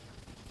breeze.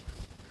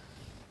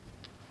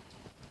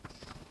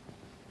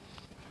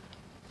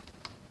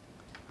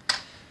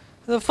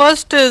 The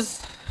first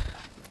is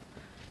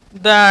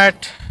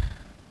that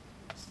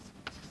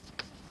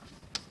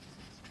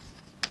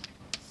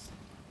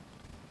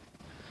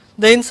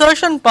the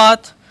insertion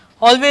path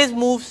always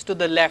moves to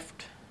the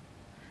left.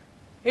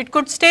 It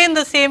could stay in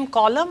the same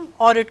column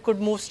or it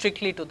could move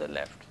strictly to the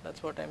left. That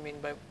is what I mean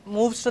by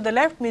moves to the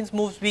left, means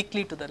moves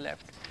weakly to the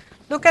left.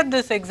 Look at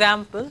this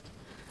example.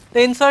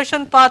 The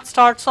insertion path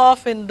starts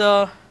off in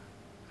the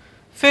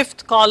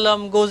 5th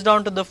column, goes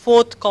down to the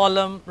 4th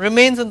column,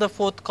 remains in the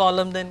 4th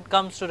column, then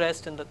comes to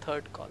rest in the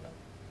 3rd column.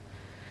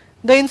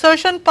 The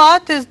insertion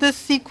path is this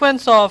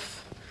sequence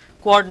of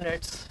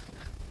coordinates.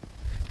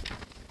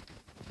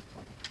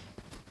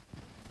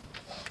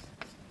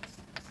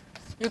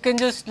 You can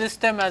just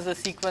list them as a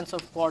sequence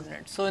of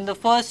coordinates. So, in the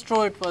first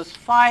row it was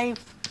 5,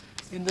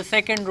 in the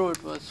second row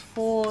it was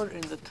 4,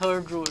 in the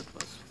third row it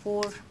was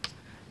 4,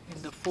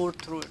 in the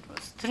fourth row it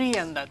was 3,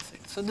 and that is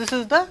it. So, this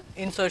is the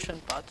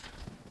insertion path.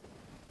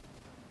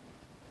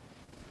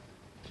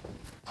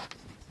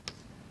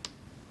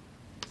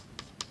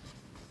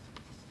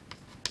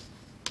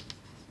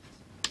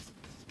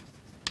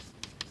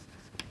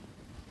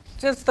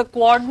 Just the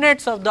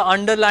coordinates of the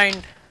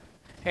underlined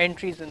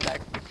entries in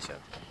that picture.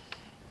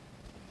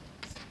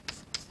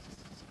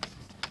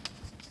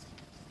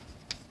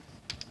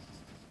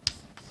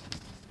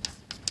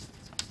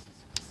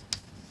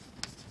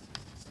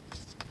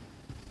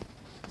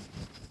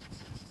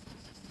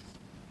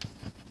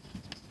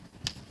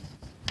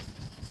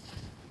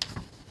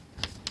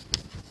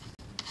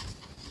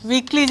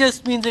 Weakly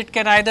just means it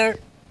can either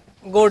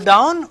go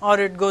down or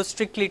it goes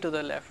strictly to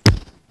the left.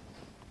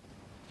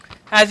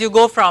 As you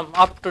go from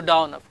up to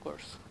down, of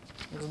course,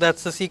 that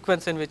is the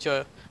sequence in which you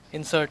are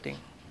inserting.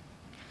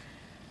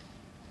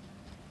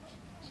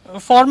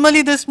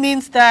 Formally, this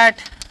means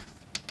that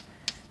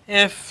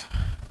if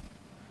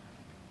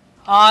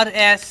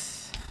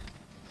Rs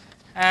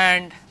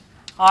and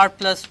R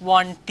plus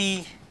 1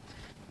 T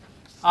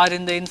are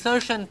in the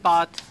insertion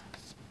path,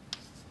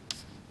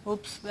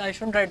 oops, I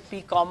shouldn't write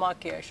P comma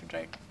K, I should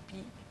write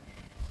P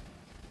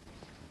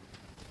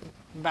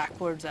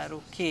backwards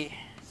arrow K.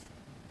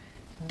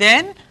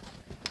 Then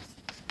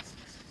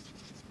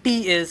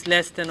T is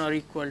less than or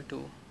equal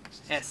to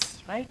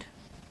S, right.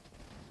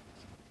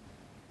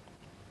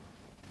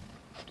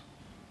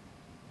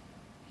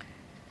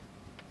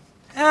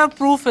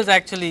 Proof is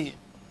actually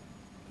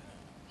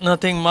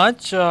nothing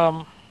much.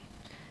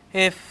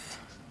 If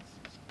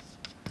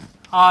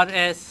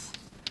Rs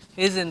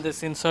is in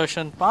this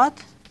insertion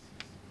path,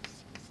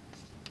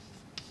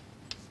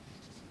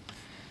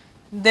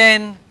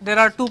 then there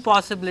are 2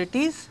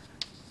 possibilities.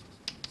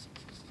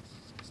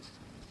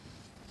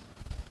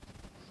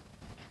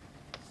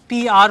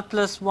 P R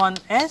plus 1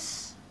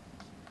 S,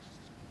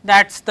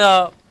 that is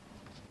the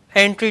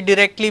entry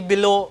directly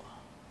below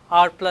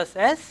R plus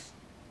S,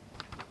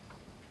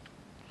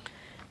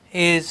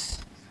 is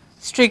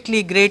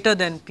strictly greater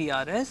than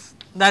PRS.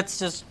 That is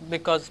just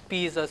because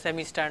P is a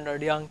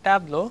semi-standard Young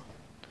tableau.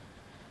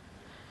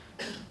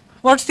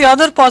 What is the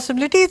other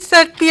possibility? It is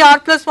that PR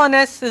plus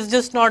 1S is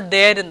just not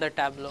there in the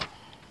tableau.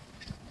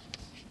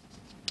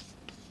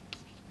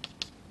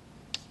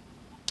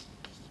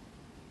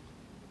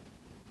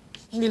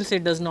 We will say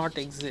it does not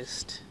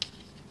exist.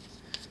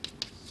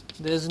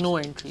 There is no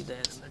entry there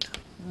in the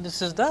tableau.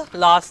 This is the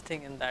last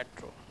thing in that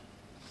row.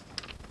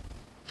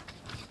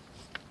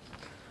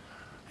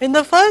 In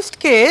the first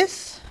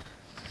case,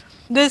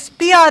 this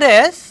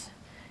PRS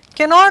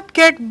cannot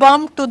get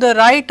bumped to the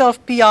right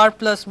of PR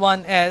plus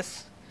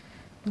 1S,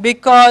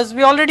 because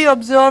we already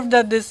observed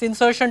that this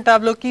insertion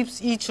tableau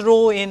keeps each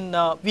row in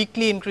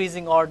weakly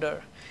increasing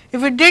order.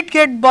 If it did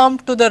get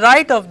bumped to the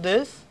right of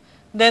this,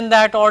 then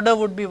that order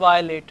would be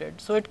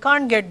violated. So, it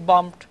can't get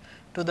bumped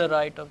to the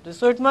right of this.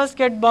 So, it must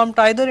get bumped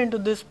either into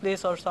this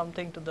place or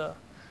something to the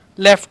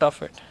left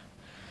of it.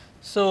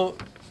 So,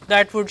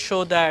 that would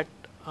show that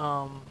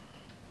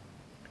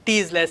T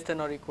is less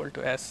than or equal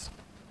to S.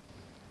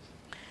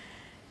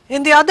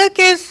 In the other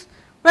case,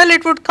 well,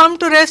 it would come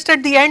to rest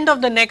at the end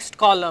of the next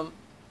column,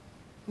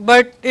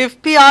 but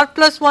if PR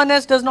plus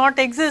 1S does not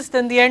exist,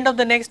 then the end of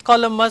the next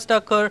column must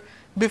occur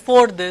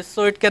before this.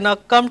 So, it can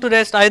come to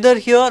rest either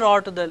here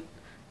or to the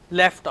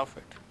left of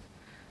it.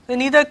 So,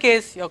 in either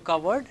case you are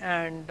covered,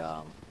 and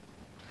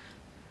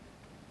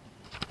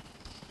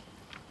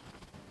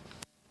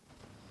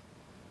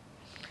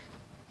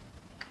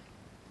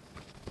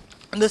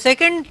the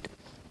second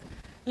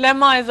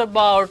lemma is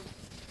about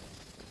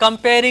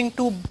comparing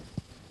two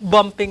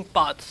bumping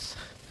paths.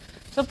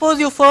 Suppose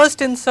you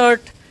first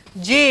insert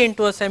J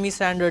into a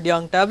semi-standard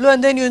Young tableau,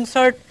 and then you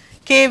insert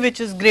K which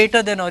is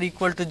greater than or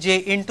equal to J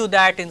into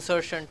that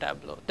insertion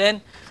tableau.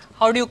 Then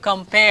how do you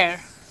compare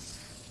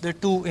the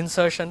two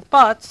insertion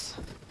paths?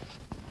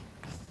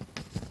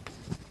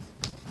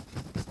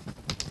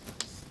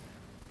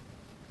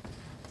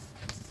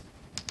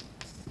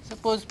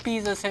 Suppose P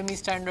is a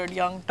semi-standard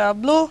Young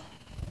tableau,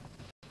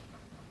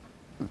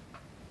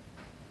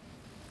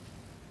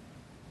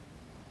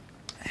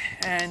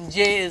 and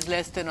J is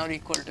less than or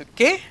equal to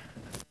K.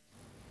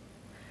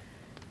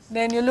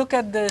 Then you look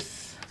at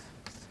this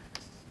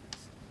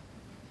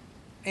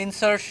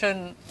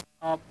insertion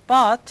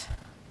path.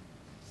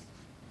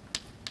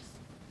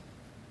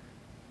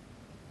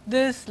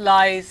 This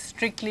lies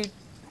strictly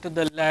to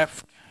the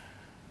left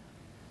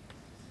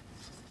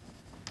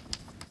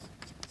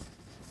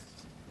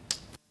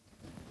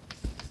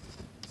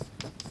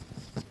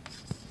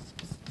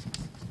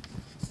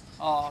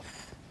of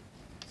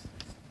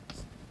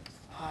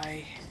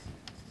I.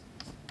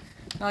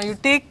 Now, you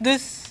take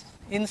this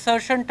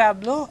insertion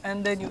tableau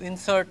and then you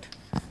insert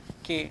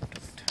K into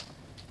it.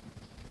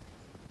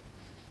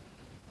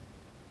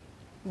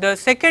 The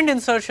second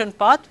insertion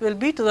path will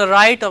be to the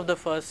right of the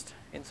first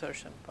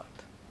insertion path.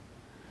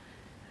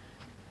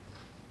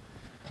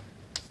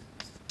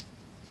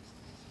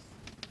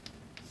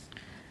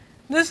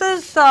 This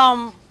is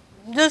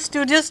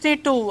you just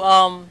need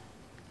to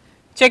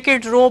check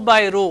it row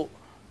by row.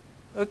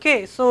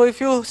 Okay. So, if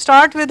you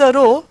start with a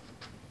row,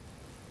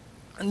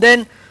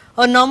 then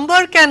a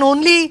number can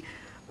only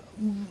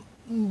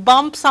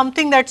bump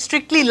something that is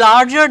strictly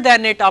larger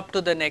than it up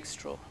to the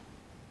next row,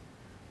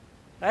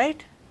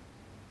 right.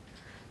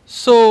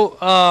 So,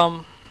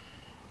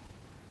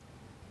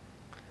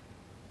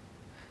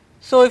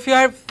 so if you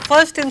have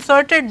first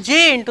inserted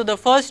J into the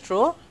first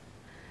row,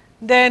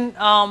 then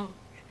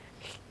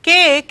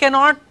K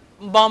cannot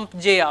bump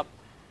J up.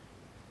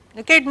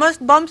 Okay, it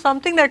must bump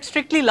something that is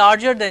strictly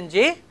larger than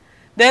J,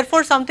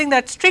 therefore, something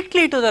that is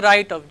strictly to the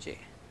right of J.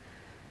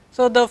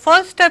 So, the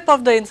first step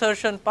of the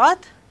insertion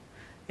path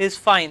is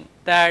fine,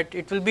 that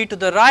it will be to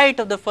the right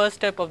of the first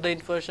step of the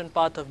insertion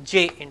path of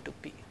J into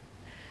P.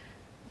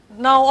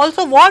 Now,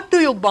 also what do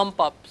you bump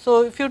up?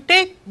 So, if you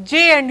take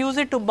J and use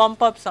it to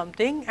bump up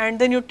something, and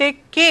then you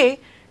take K,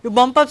 you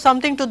bump up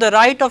something to the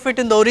right of it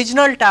in the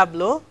original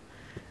tableau,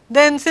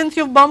 then since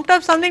you bumped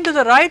up something to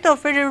the right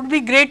of it, it would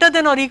be greater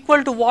than or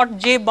equal to what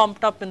J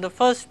bumped up in the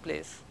first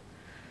place.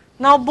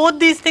 Now, both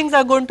these things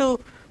are going to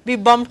be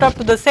bumped up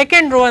to the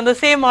second row, and the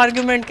same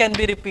argument can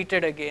be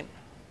repeated again.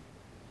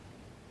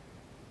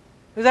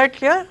 Is that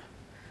clear?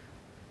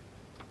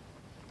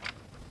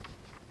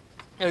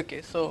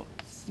 Okay, so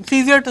it's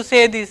easier to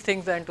say these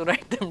things than to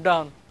write them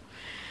down.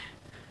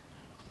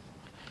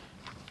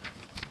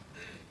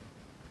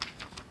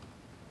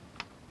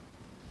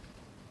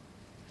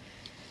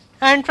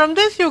 And from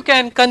this you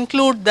can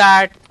conclude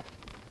that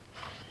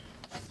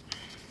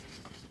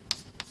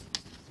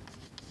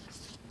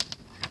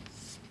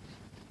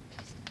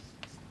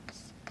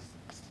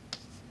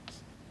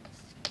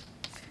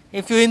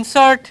if you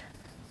insert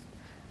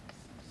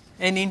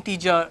an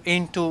integer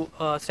into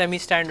a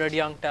semi-standard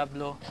Young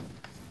tableau,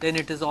 then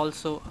it is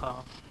also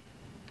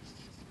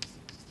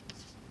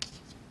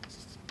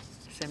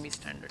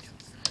semi-standard.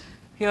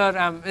 Here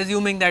I am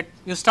assuming that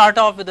you start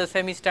off with a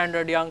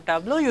semi-standard Young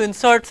tableau, you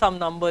insert some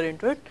number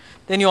into it,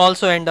 then you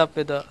also end up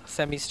with a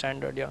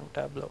semi-standard Young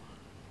tableau.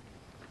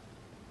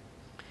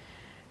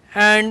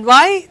 And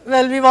why?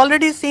 Well, we have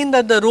already seen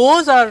that the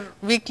rows are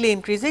weakly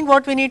increasing.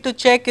 What we need to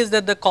check is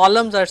that the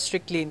columns are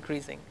strictly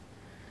increasing.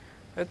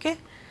 Okay.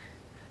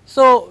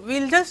 So, we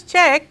will just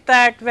check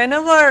that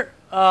whenever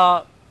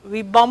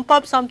we bump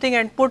up something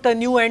and put a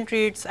new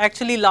entry, it is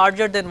actually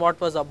larger than what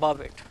was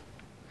above it.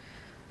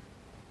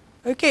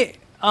 Okay.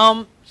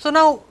 So,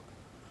 now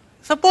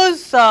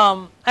suppose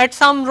at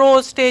some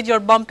row stage you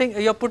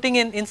are putting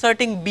in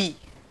inserting B.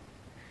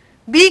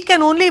 B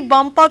can only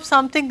bump up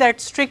something that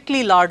is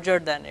strictly larger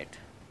than it.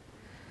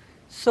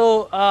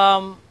 So,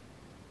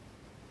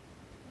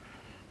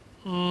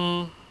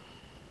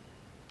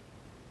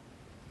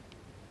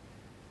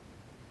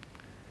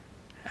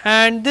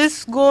 and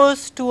this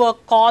goes to a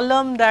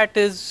column that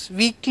is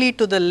weakly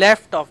to the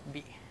left of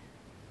B.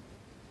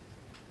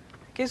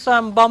 Okay, so I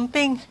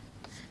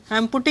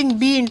am putting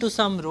B into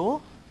some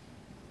row,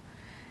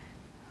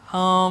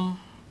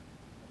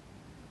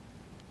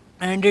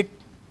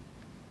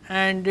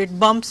 and it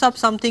bumps up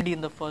something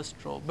in the first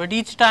row, but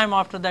each time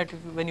after that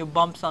when you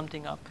bump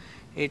something up,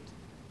 it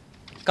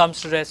comes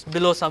to rest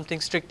below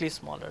something strictly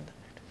smaller than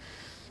it.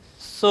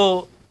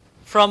 So,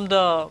 from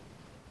the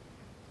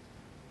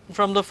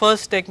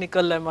first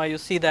technical lemma, you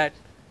see that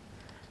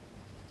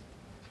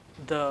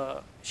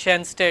the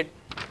Shenstedt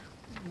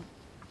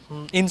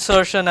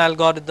insertion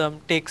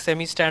algorithm takes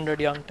semi-standard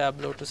Young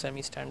tableau to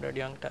semi-standard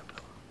Young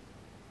tableau.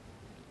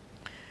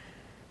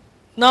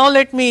 Now,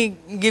 let me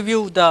give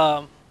you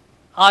the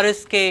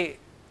RSK,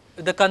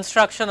 the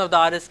construction of the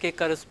RSK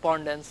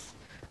correspondence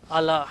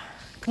a la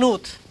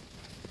Knuth.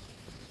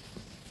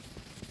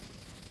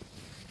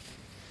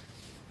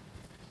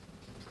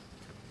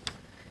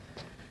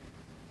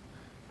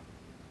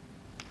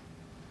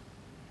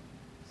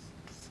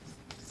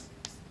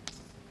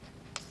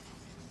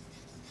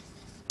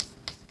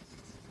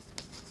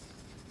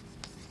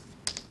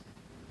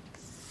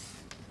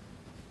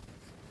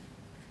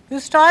 You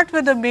start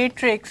with a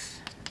matrix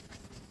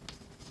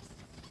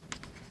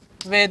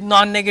with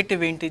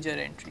non-negative integer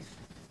entries.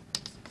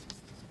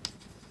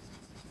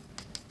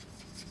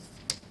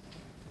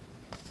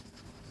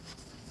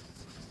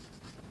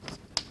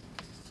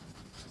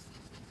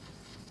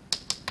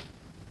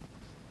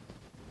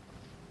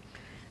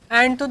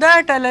 And to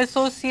that I will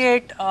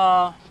associate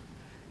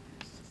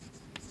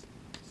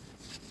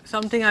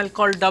something I will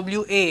call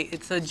WA,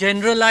 it is a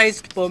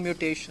generalized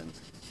permutation.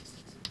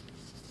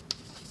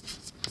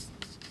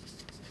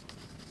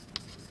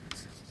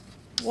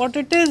 What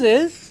it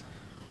is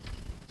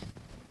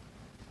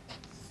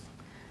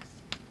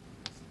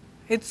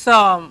it's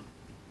two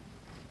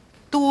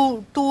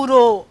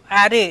row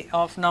array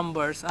of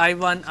numbers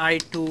I1,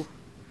 I2,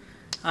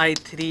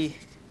 I3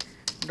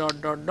 dot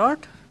dot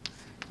dot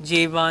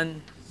J1,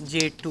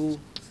 J2,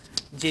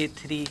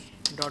 J3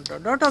 dot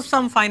dot dot of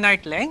some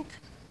finite length.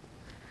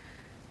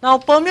 Now,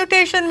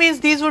 permutation means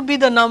these would be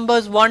the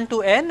numbers 1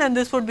 to n and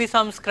this would be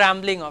some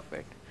scrambling of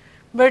it,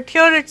 but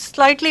here it is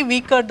slightly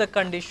weaker the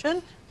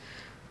condition.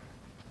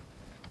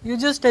 You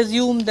just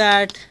assume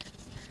that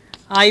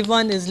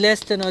I1 is less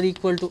than or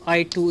equal to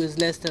I2 is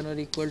less than or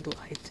equal to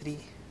I3,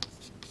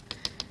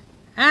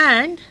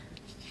 and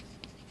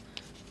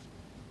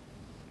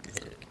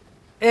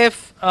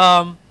if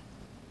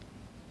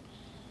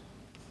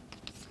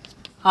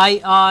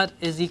IR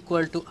is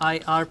equal to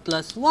IR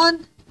plus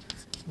 1,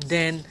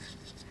 then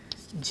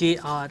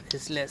JR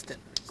is less than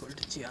or equal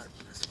to JR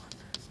plus 1.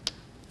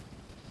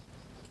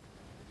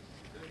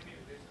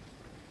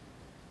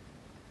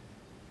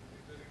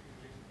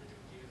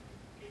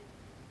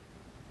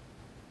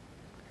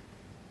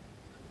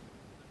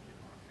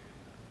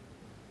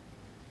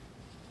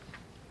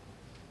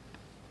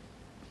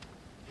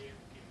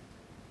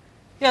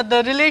 Yeah,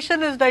 the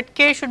relation is that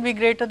K should be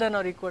greater than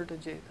or equal to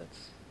J.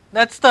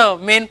 That's the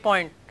main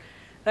point,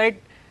 right?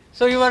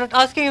 So, you were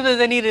asking if there is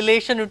any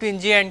relation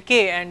between J and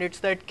K, and it is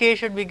that K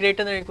should be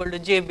greater than or equal to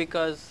J,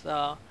 because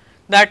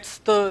that's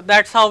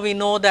how we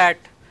know that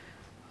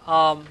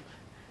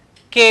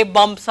K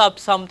bumps up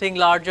something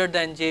larger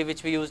than J,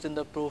 which we used in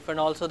the proof, and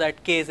also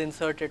that K is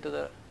inserted to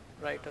the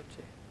right of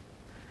J.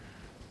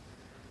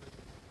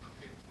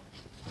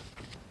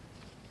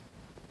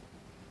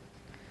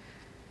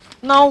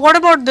 Now, what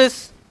about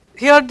this?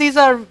 Here these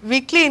are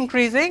weakly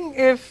increasing.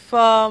 If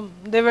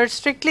they were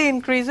strictly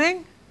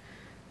increasing,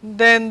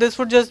 then this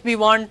would just be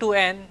 1 to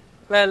n.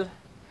 Well,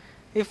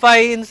 if I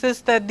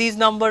insist that these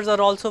numbers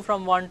are also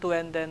from 1 to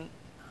n, then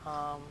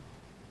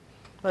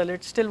well,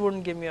 it still would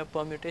not give me a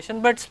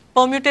permutation, but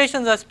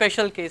permutations are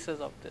special cases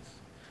of this.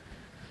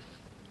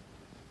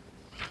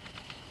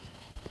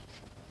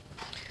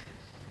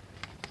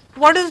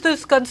 What is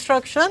this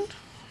construction?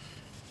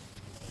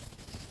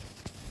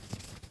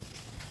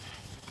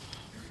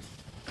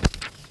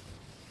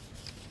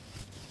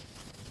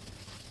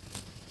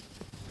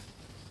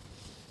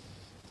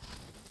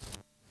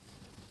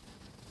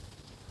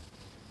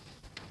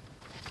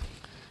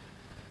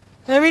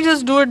 Let me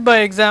just do it by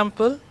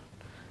example.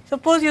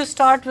 Suppose you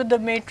start with the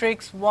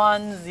matrix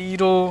 1,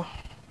 0,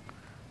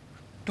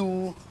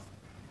 2,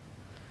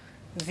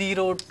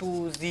 0,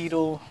 2,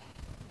 0,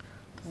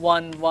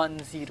 1,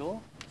 1,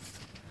 0.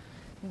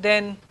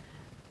 then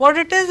what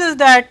it is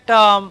that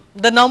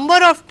the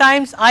number of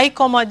times I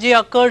comma j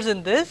occurs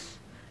in this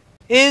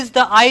is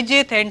the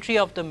ijth entry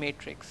of the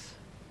matrix.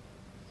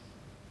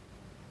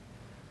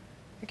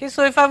 Okay,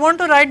 so if I want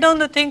to write down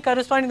the thing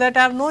corresponding that,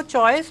 I have no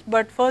choice,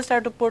 but first I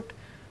have to put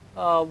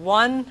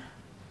 1,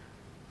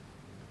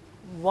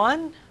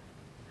 1,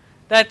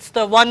 that's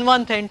the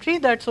 1/1th entry,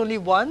 that's only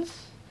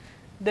once.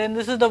 Then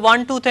this is the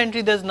 1/2th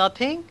entry, there's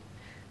nothing.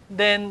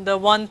 Then the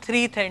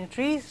 1/3th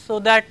entry, so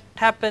that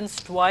happens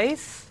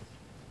twice.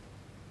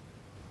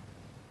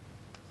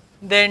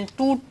 Then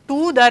 2,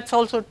 2, that's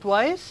also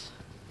twice.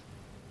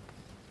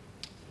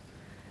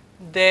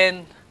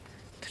 Then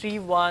 3,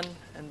 1,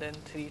 and then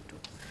 3, 2.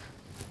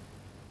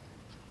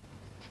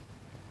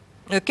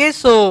 Okay,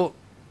 so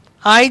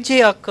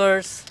ij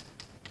occurs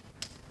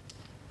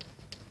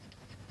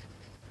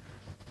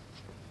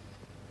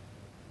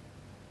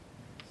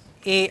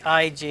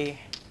aij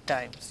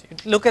times. You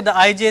look at the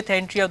ijth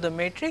entry of the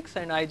matrix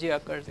and ij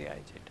occurs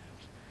aij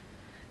times.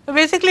 So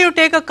basically you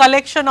take a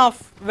collection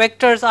of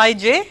vectors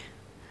ij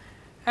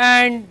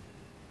and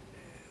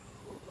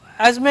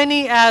as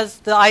many as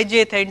the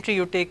ijth entry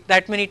you take,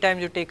 that many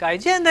times you take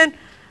ij, and then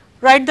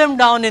write them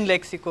down in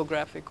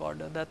lexicographic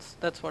order.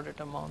 That's what it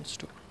amounts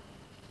to.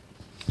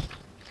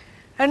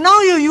 And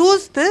now you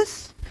use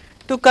this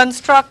to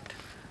construct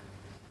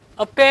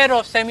a pair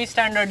of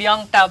semi-standard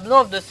Young tableau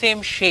of the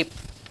same shape.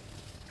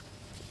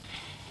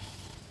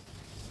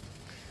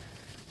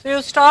 So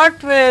you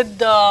start with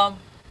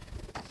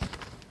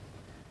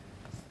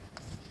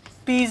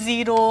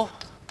P0,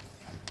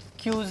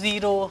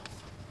 Q0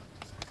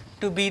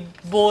 to be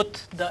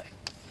both the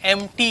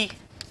empty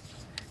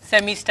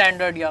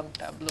semi-standard Young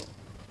tableau.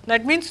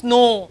 That means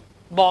no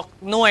box,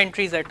 no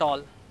entries at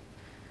all.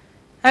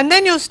 And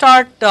then you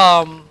start,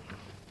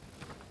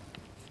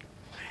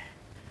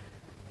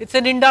 it's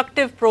an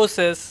inductive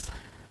process.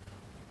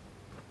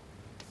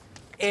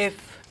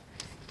 If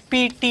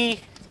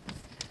Pt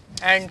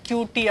and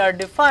Qt are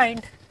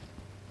defined,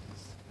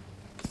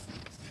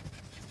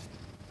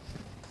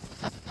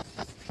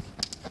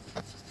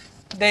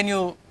 then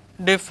you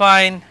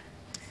define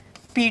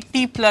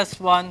Pt plus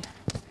 1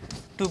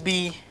 to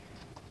be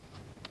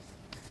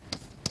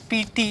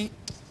Pt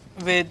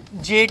with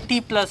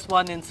Jt plus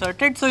 1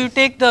 inserted. So you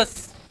take the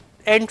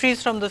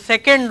entries from the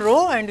second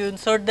row and you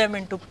insert them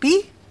into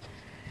P,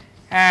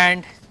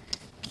 and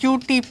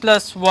Qt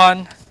plus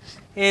 1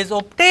 is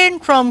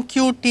obtained from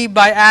Qt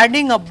by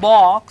adding a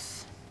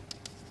box.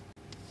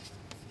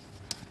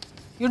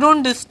 You do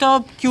not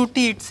disturb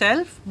Qt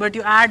itself, but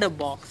you add a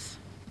box.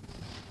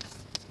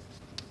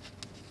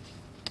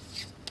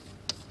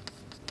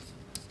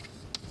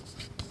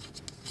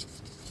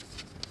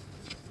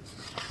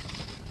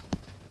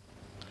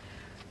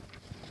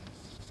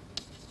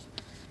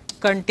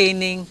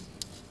 Containing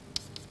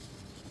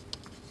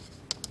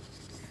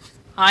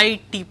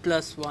it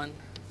plus 1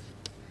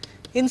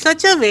 in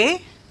such a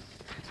way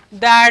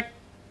that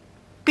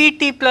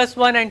Pt plus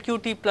 1 and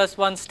Qt plus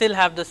 1 still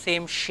have the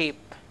same shape.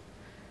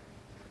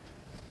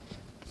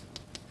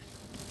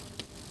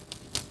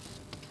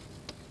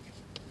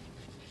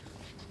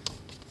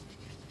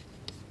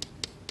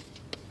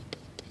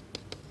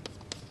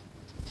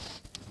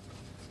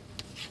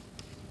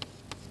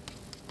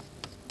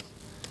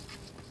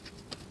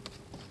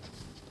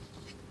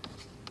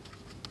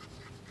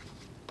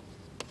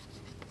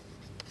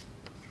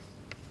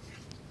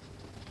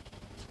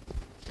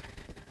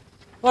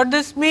 What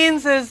this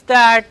means is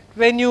that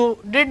when you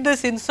did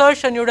this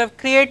insertion, you would have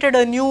created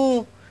a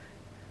new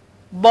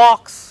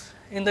box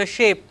in the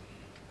shape,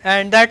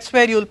 and that is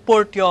where you will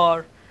put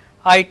your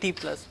it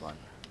plus 1.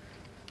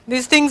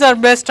 These things are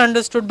best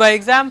understood by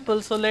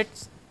example, so let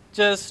us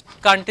just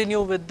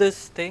continue with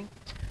this thing.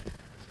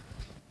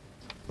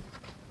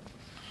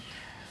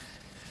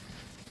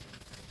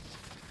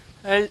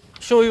 I will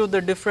show you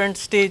the different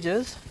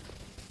stages.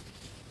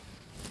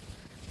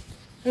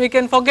 We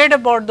can forget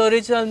about the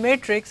original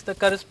matrix, the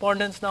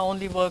correspondence now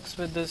only works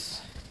with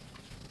this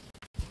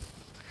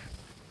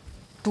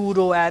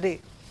 2-row array.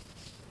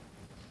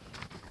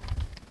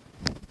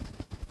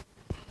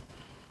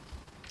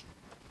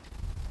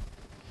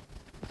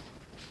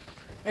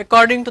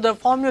 According to the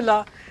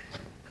formula,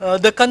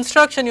 the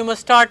construction, you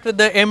must start with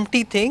the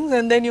empty things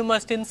and then you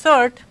must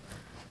insert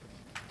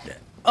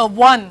a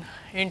 1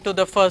 into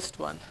the first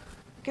one.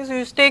 Okay, so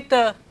you take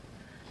the,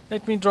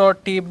 let me draw a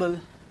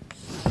table.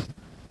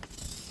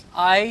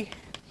 I,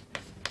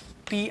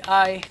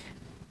 Pi,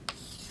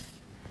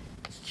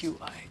 Qi.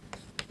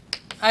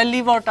 I will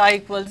leave out I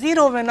equals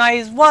 0. When I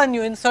is 1,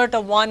 you insert a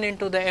 1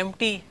 into the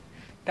empty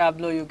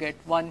tableau, you get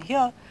 1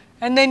 here,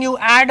 and then you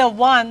add a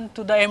 1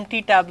 to the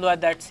empty tableau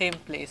at that same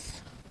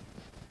place.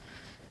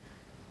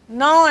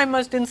 Now I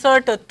must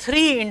insert a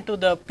 3 into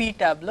the P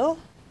tableau,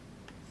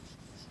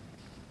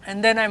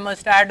 and then I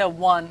must add a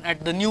 1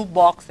 at the new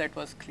box that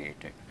was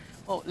created.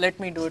 Oh, let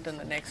me do it in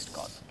the next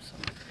column. So,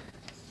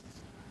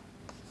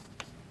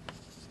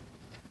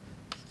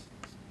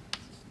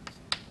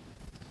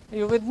 are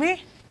you with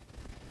me?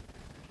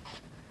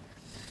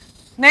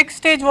 Next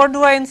stage, what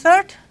do I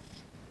insert?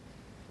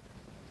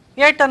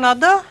 yet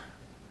another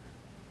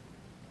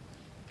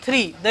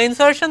 3. The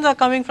insertions are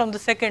coming from the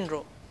second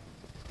row.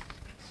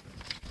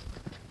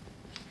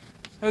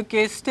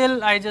 Okay,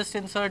 still I just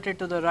insert it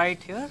to the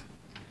right here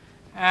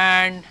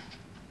and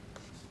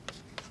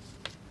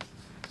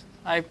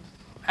I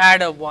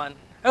add a 1.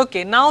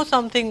 Okay, now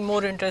something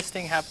more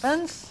interesting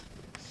happens.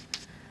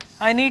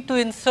 I need to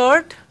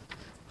insert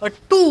a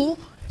 2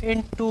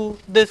 into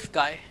this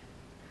guy.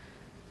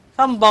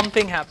 Some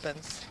bumping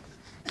happens.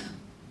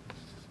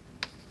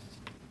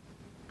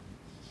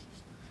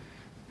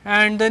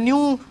 And the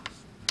new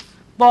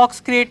box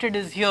created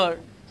is here.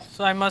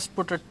 So I must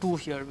put a 2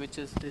 here, which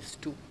is this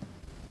 2.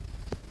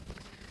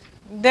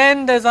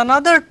 Then there's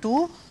another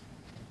 2.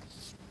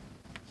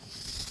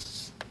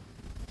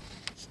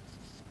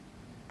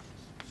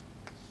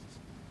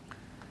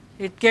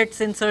 It gets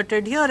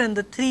inserted here and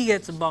the 3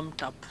 gets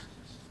bumped up.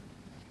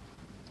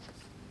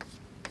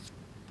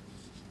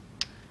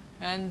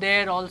 And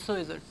there also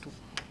is a 2.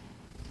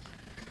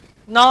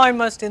 Now I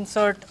must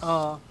insert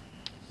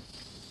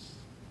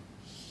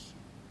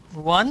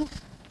 1.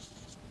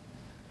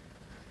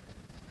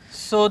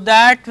 So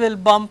that will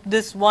bump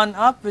this 1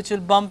 up, which will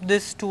bump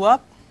this 2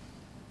 up.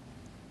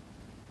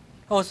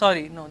 Oh,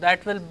 sorry, no,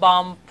 that will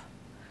bump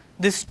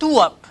this 2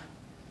 up.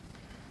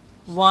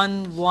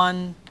 1,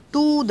 1,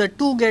 2, the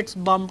 2 gets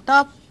bumped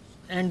up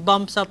and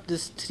bumps up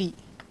this 3.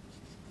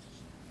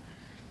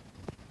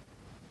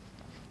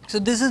 So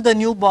this is the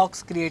new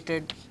box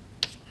created,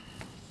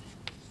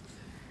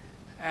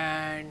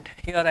 and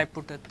here I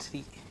put a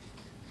 3.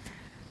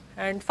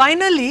 And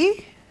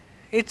finally,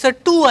 it's a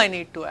 2 I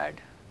need to add.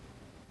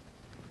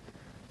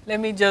 Let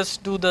me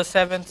just do the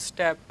 7th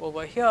step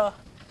over here.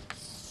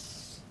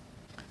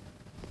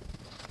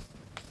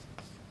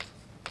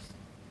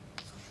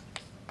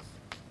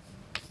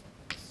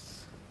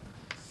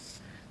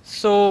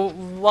 So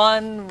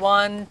 1,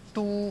 1,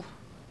 2,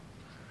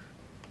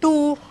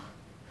 2,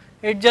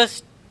 it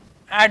just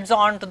adds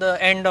on to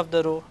the end of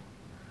the row.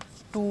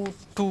 2,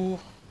 2,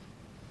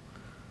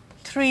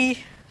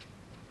 3,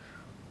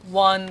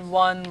 1,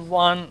 1,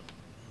 1,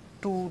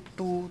 2,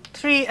 2,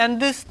 3,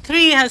 and this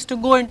 3 has to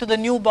go into the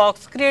new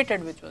box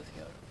created, which was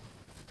here.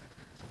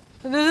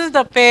 So this is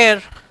the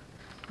pair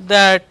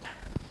that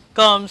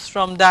comes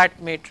from that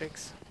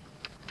matrix.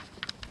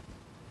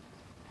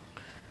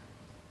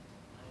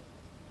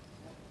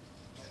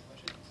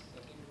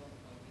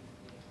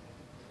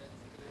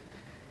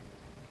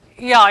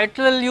 Yeah, it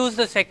will use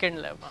the second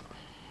lemma.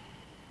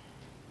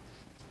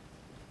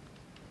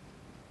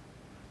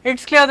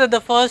 It's clear that the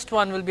first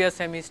one will be a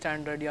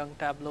semi-standard Young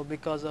tableau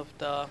because of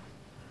the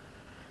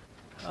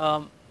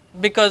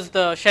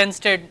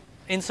Shenstedt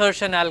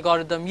insertion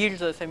algorithm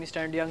yields a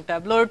semi-standard Young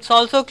tableau. It's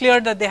also clear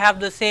that they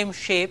have the same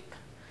shape.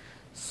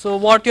 So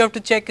what you have to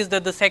check is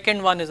that the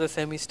second one is a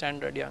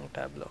semi-standard Young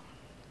tableau.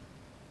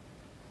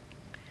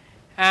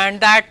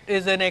 And that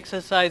is an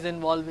exercise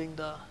involving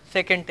the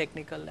second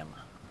technical lemma.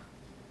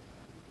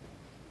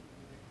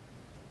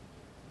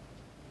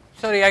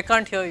 Sorry, I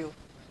can't hear you.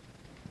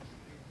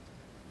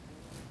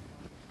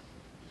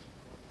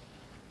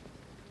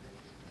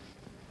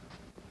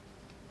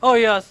 Oh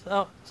yes,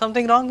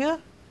 something wrong here?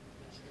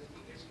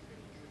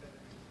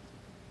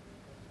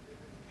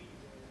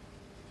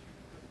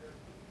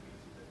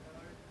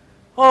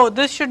 Oh,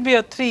 this should be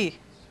a 3.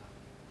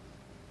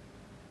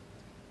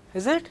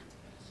 Is it?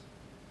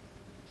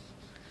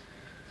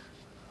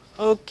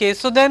 Okay,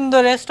 so then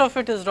the rest of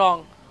it is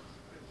wrong.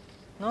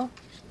 No?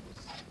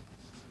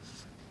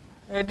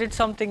 I did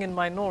something in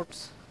my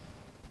notes.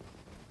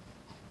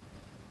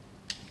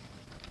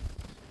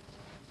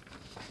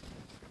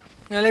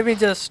 Now let me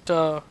just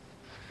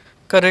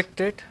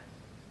correct it.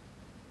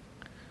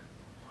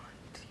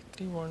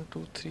 1,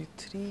 2, 3,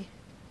 3,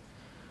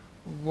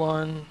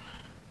 1,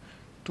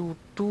 2,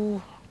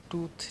 2,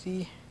 2,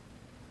 3.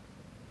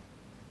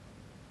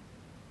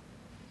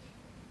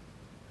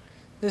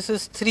 This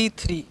is 3,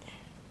 3.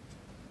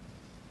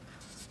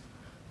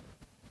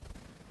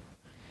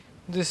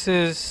 This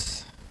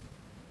is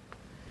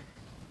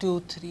 2,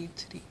 3,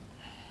 3.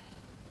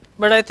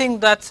 But I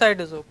think that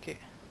side is okay.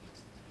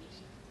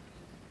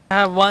 I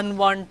have 1,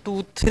 1,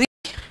 2, 3,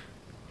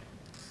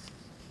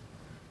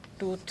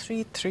 2,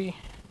 3, 3.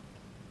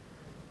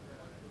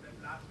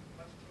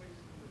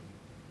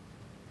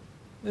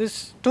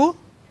 This 2?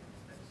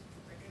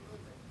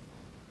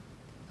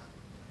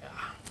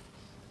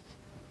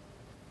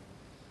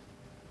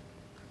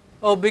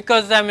 Oh,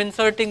 because I am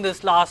inserting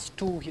this last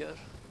 2 here.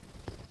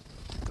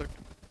 Good.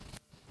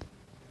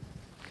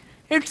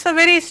 It's a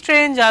very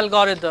strange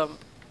algorithm,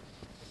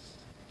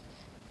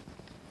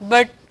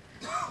 but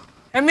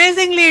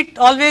amazingly it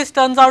always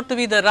turns out to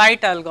be the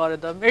right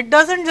algorithm. It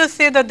doesn't just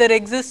say that there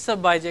exists a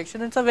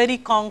bijection, it's a very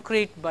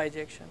concrete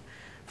bijection.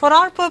 For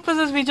our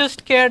purposes, we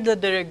just care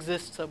that there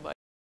exists a bijection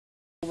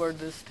over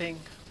this thing.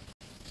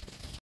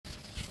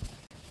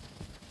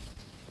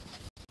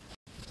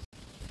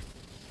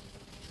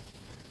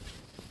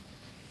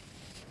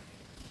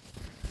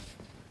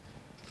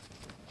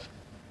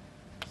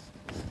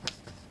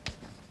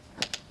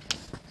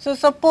 So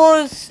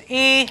suppose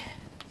I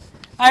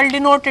I will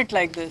denote it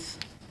like this.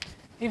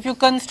 If you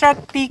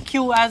construct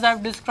PQ as I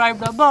have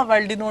described above, I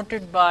will denote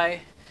it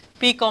by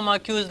P comma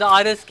Q is the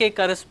RSK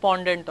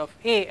correspondent of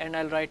A, and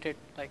I will write it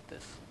like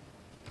this.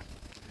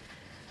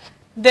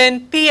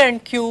 Then P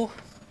and Q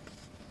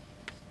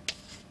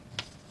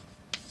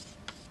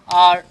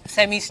are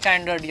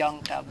semi-standard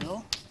Young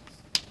tableau.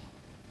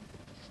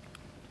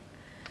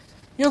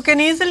 You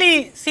can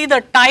easily see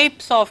the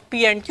types of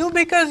P and Q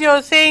because you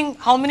are saying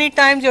how many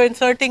times you are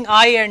inserting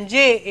I and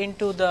J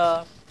into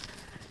the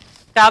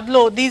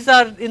tableau. These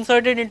are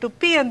inserted into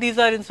P and these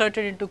are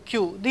inserted into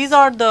Q. These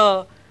are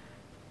the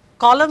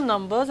column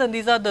numbers and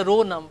these are the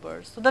row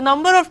numbers. So, the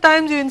number of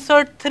times you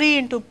insert 3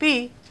 into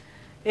P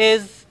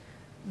is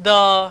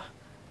the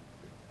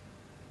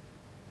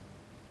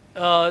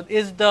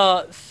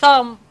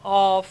sum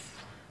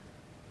of,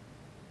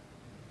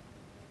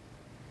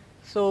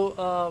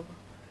 so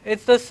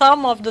it's the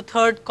sum of the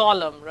third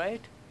column,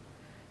 right?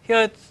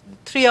 Here it's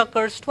 3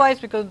 occurs twice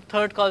because the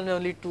third column is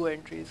only 2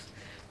 entries.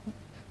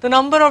 The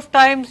number of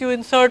times you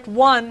insert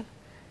 1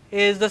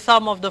 is the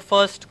sum of the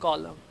first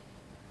column.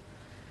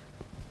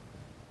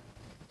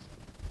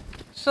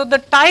 So, the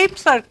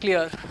types are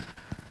clear.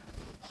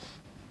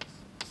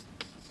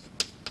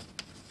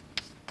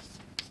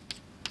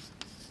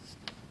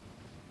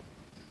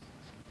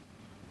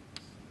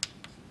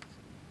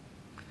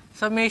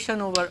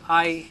 Summation over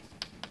I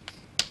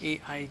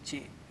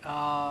Aij.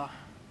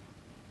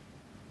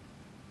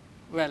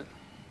 Well,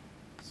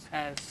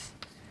 as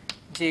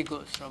j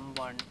goes from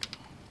 1 to.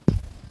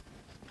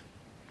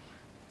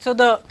 So,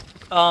 the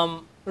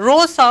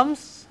row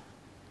sums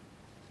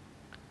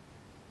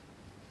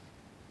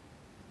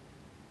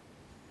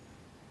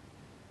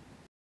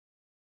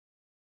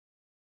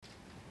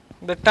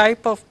the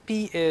type of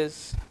P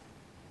is,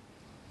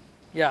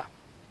 yeah,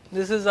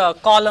 this is a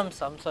column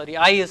sum, sorry,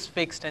 I is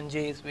fixed and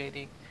j is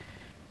varying.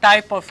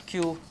 Type of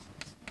Q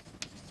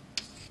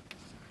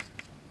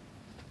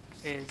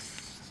is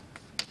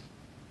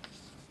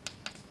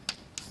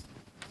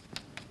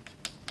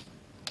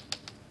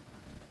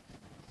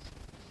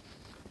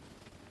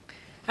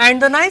and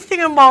the nice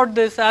thing about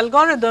this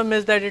algorithm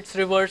is that it's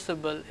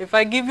reversible. If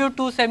I give you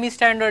two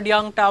semi-standard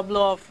Young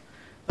tableau of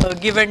a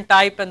given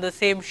type and the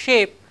same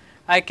shape,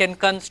 I can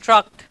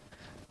construct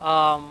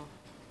a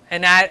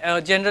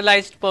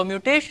generalized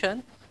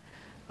permutation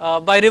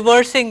by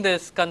reversing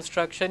this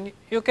construction.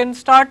 You can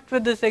start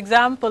with this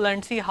example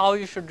and see how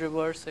you should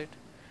reverse it.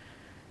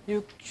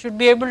 You should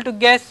be able to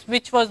guess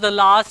which was the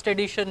last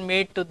addition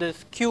made to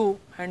this Q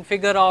and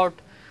figure out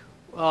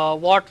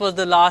what was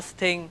the last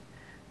thing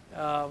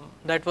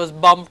that was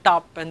bumped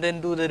up, and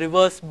then do the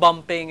reverse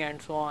bumping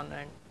and so on,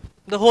 and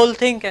the whole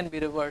thing can be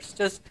reversed.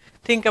 Just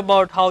think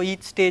about how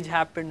each stage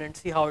happened and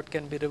see how it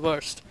can be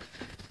reversed.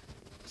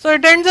 So,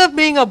 it ends up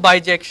being a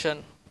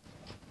bijection.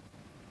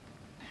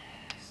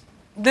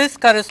 This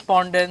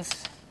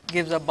correspondence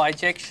gives a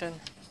bijection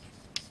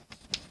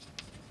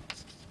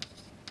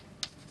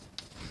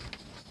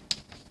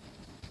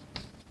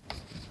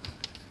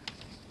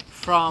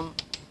from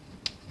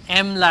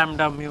m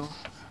lambda mu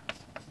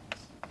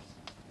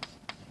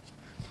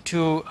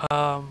to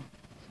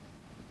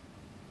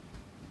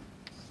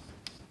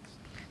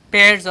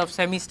pairs of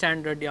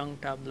semi-standard Young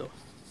tableau,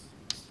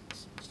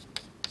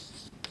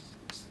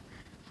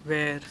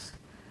 where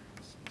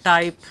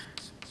type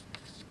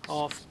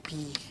of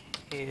P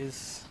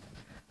is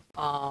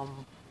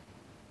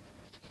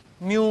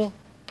mu,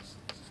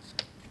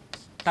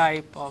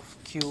 type of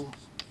Q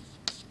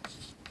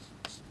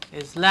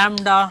is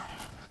lambda,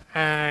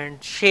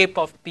 and shape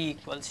of P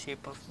equals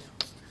shape of mu.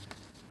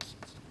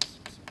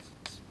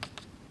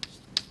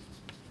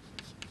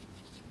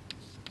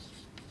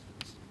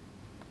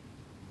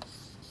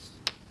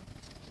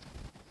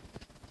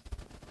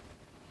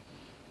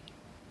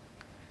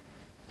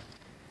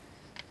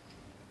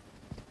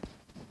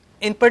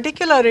 In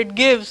particular, it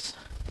gives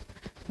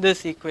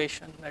this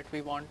equation that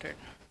we wanted.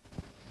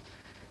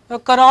 The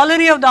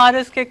corollary of the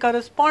RSK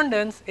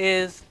correspondence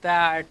is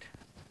that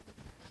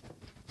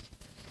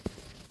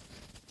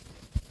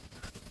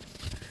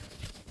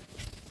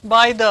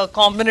by the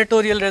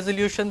combinatorial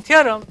resolution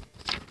theorem,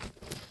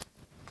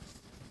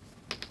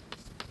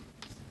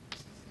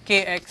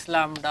 kx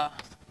lambda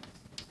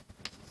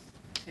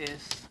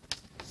is,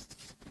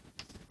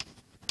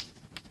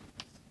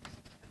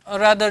 or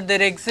rather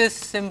there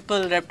exists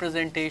simple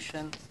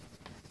representation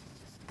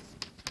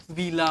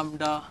V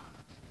lambda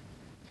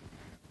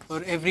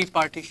for every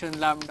partition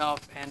lambda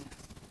of n.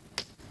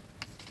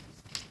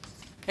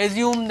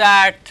 Assume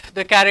that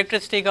the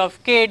characteristic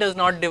of k does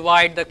not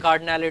divide the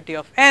cardinality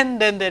of n,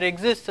 then there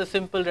exists a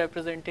simple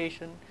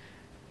representation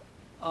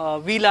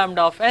V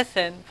lambda of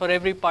Sn for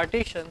every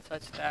partition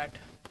such that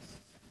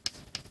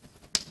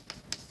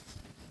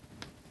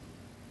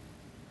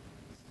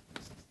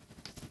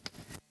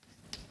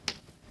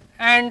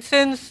and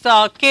since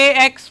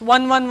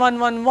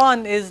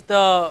kx11111 is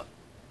the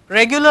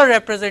regular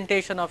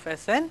representation of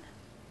Sn,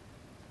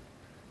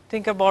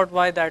 think about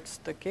why that is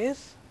the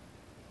case.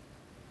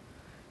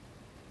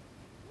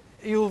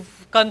 You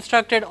have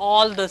constructed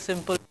all the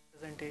simple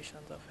representations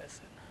limitations of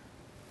Sn.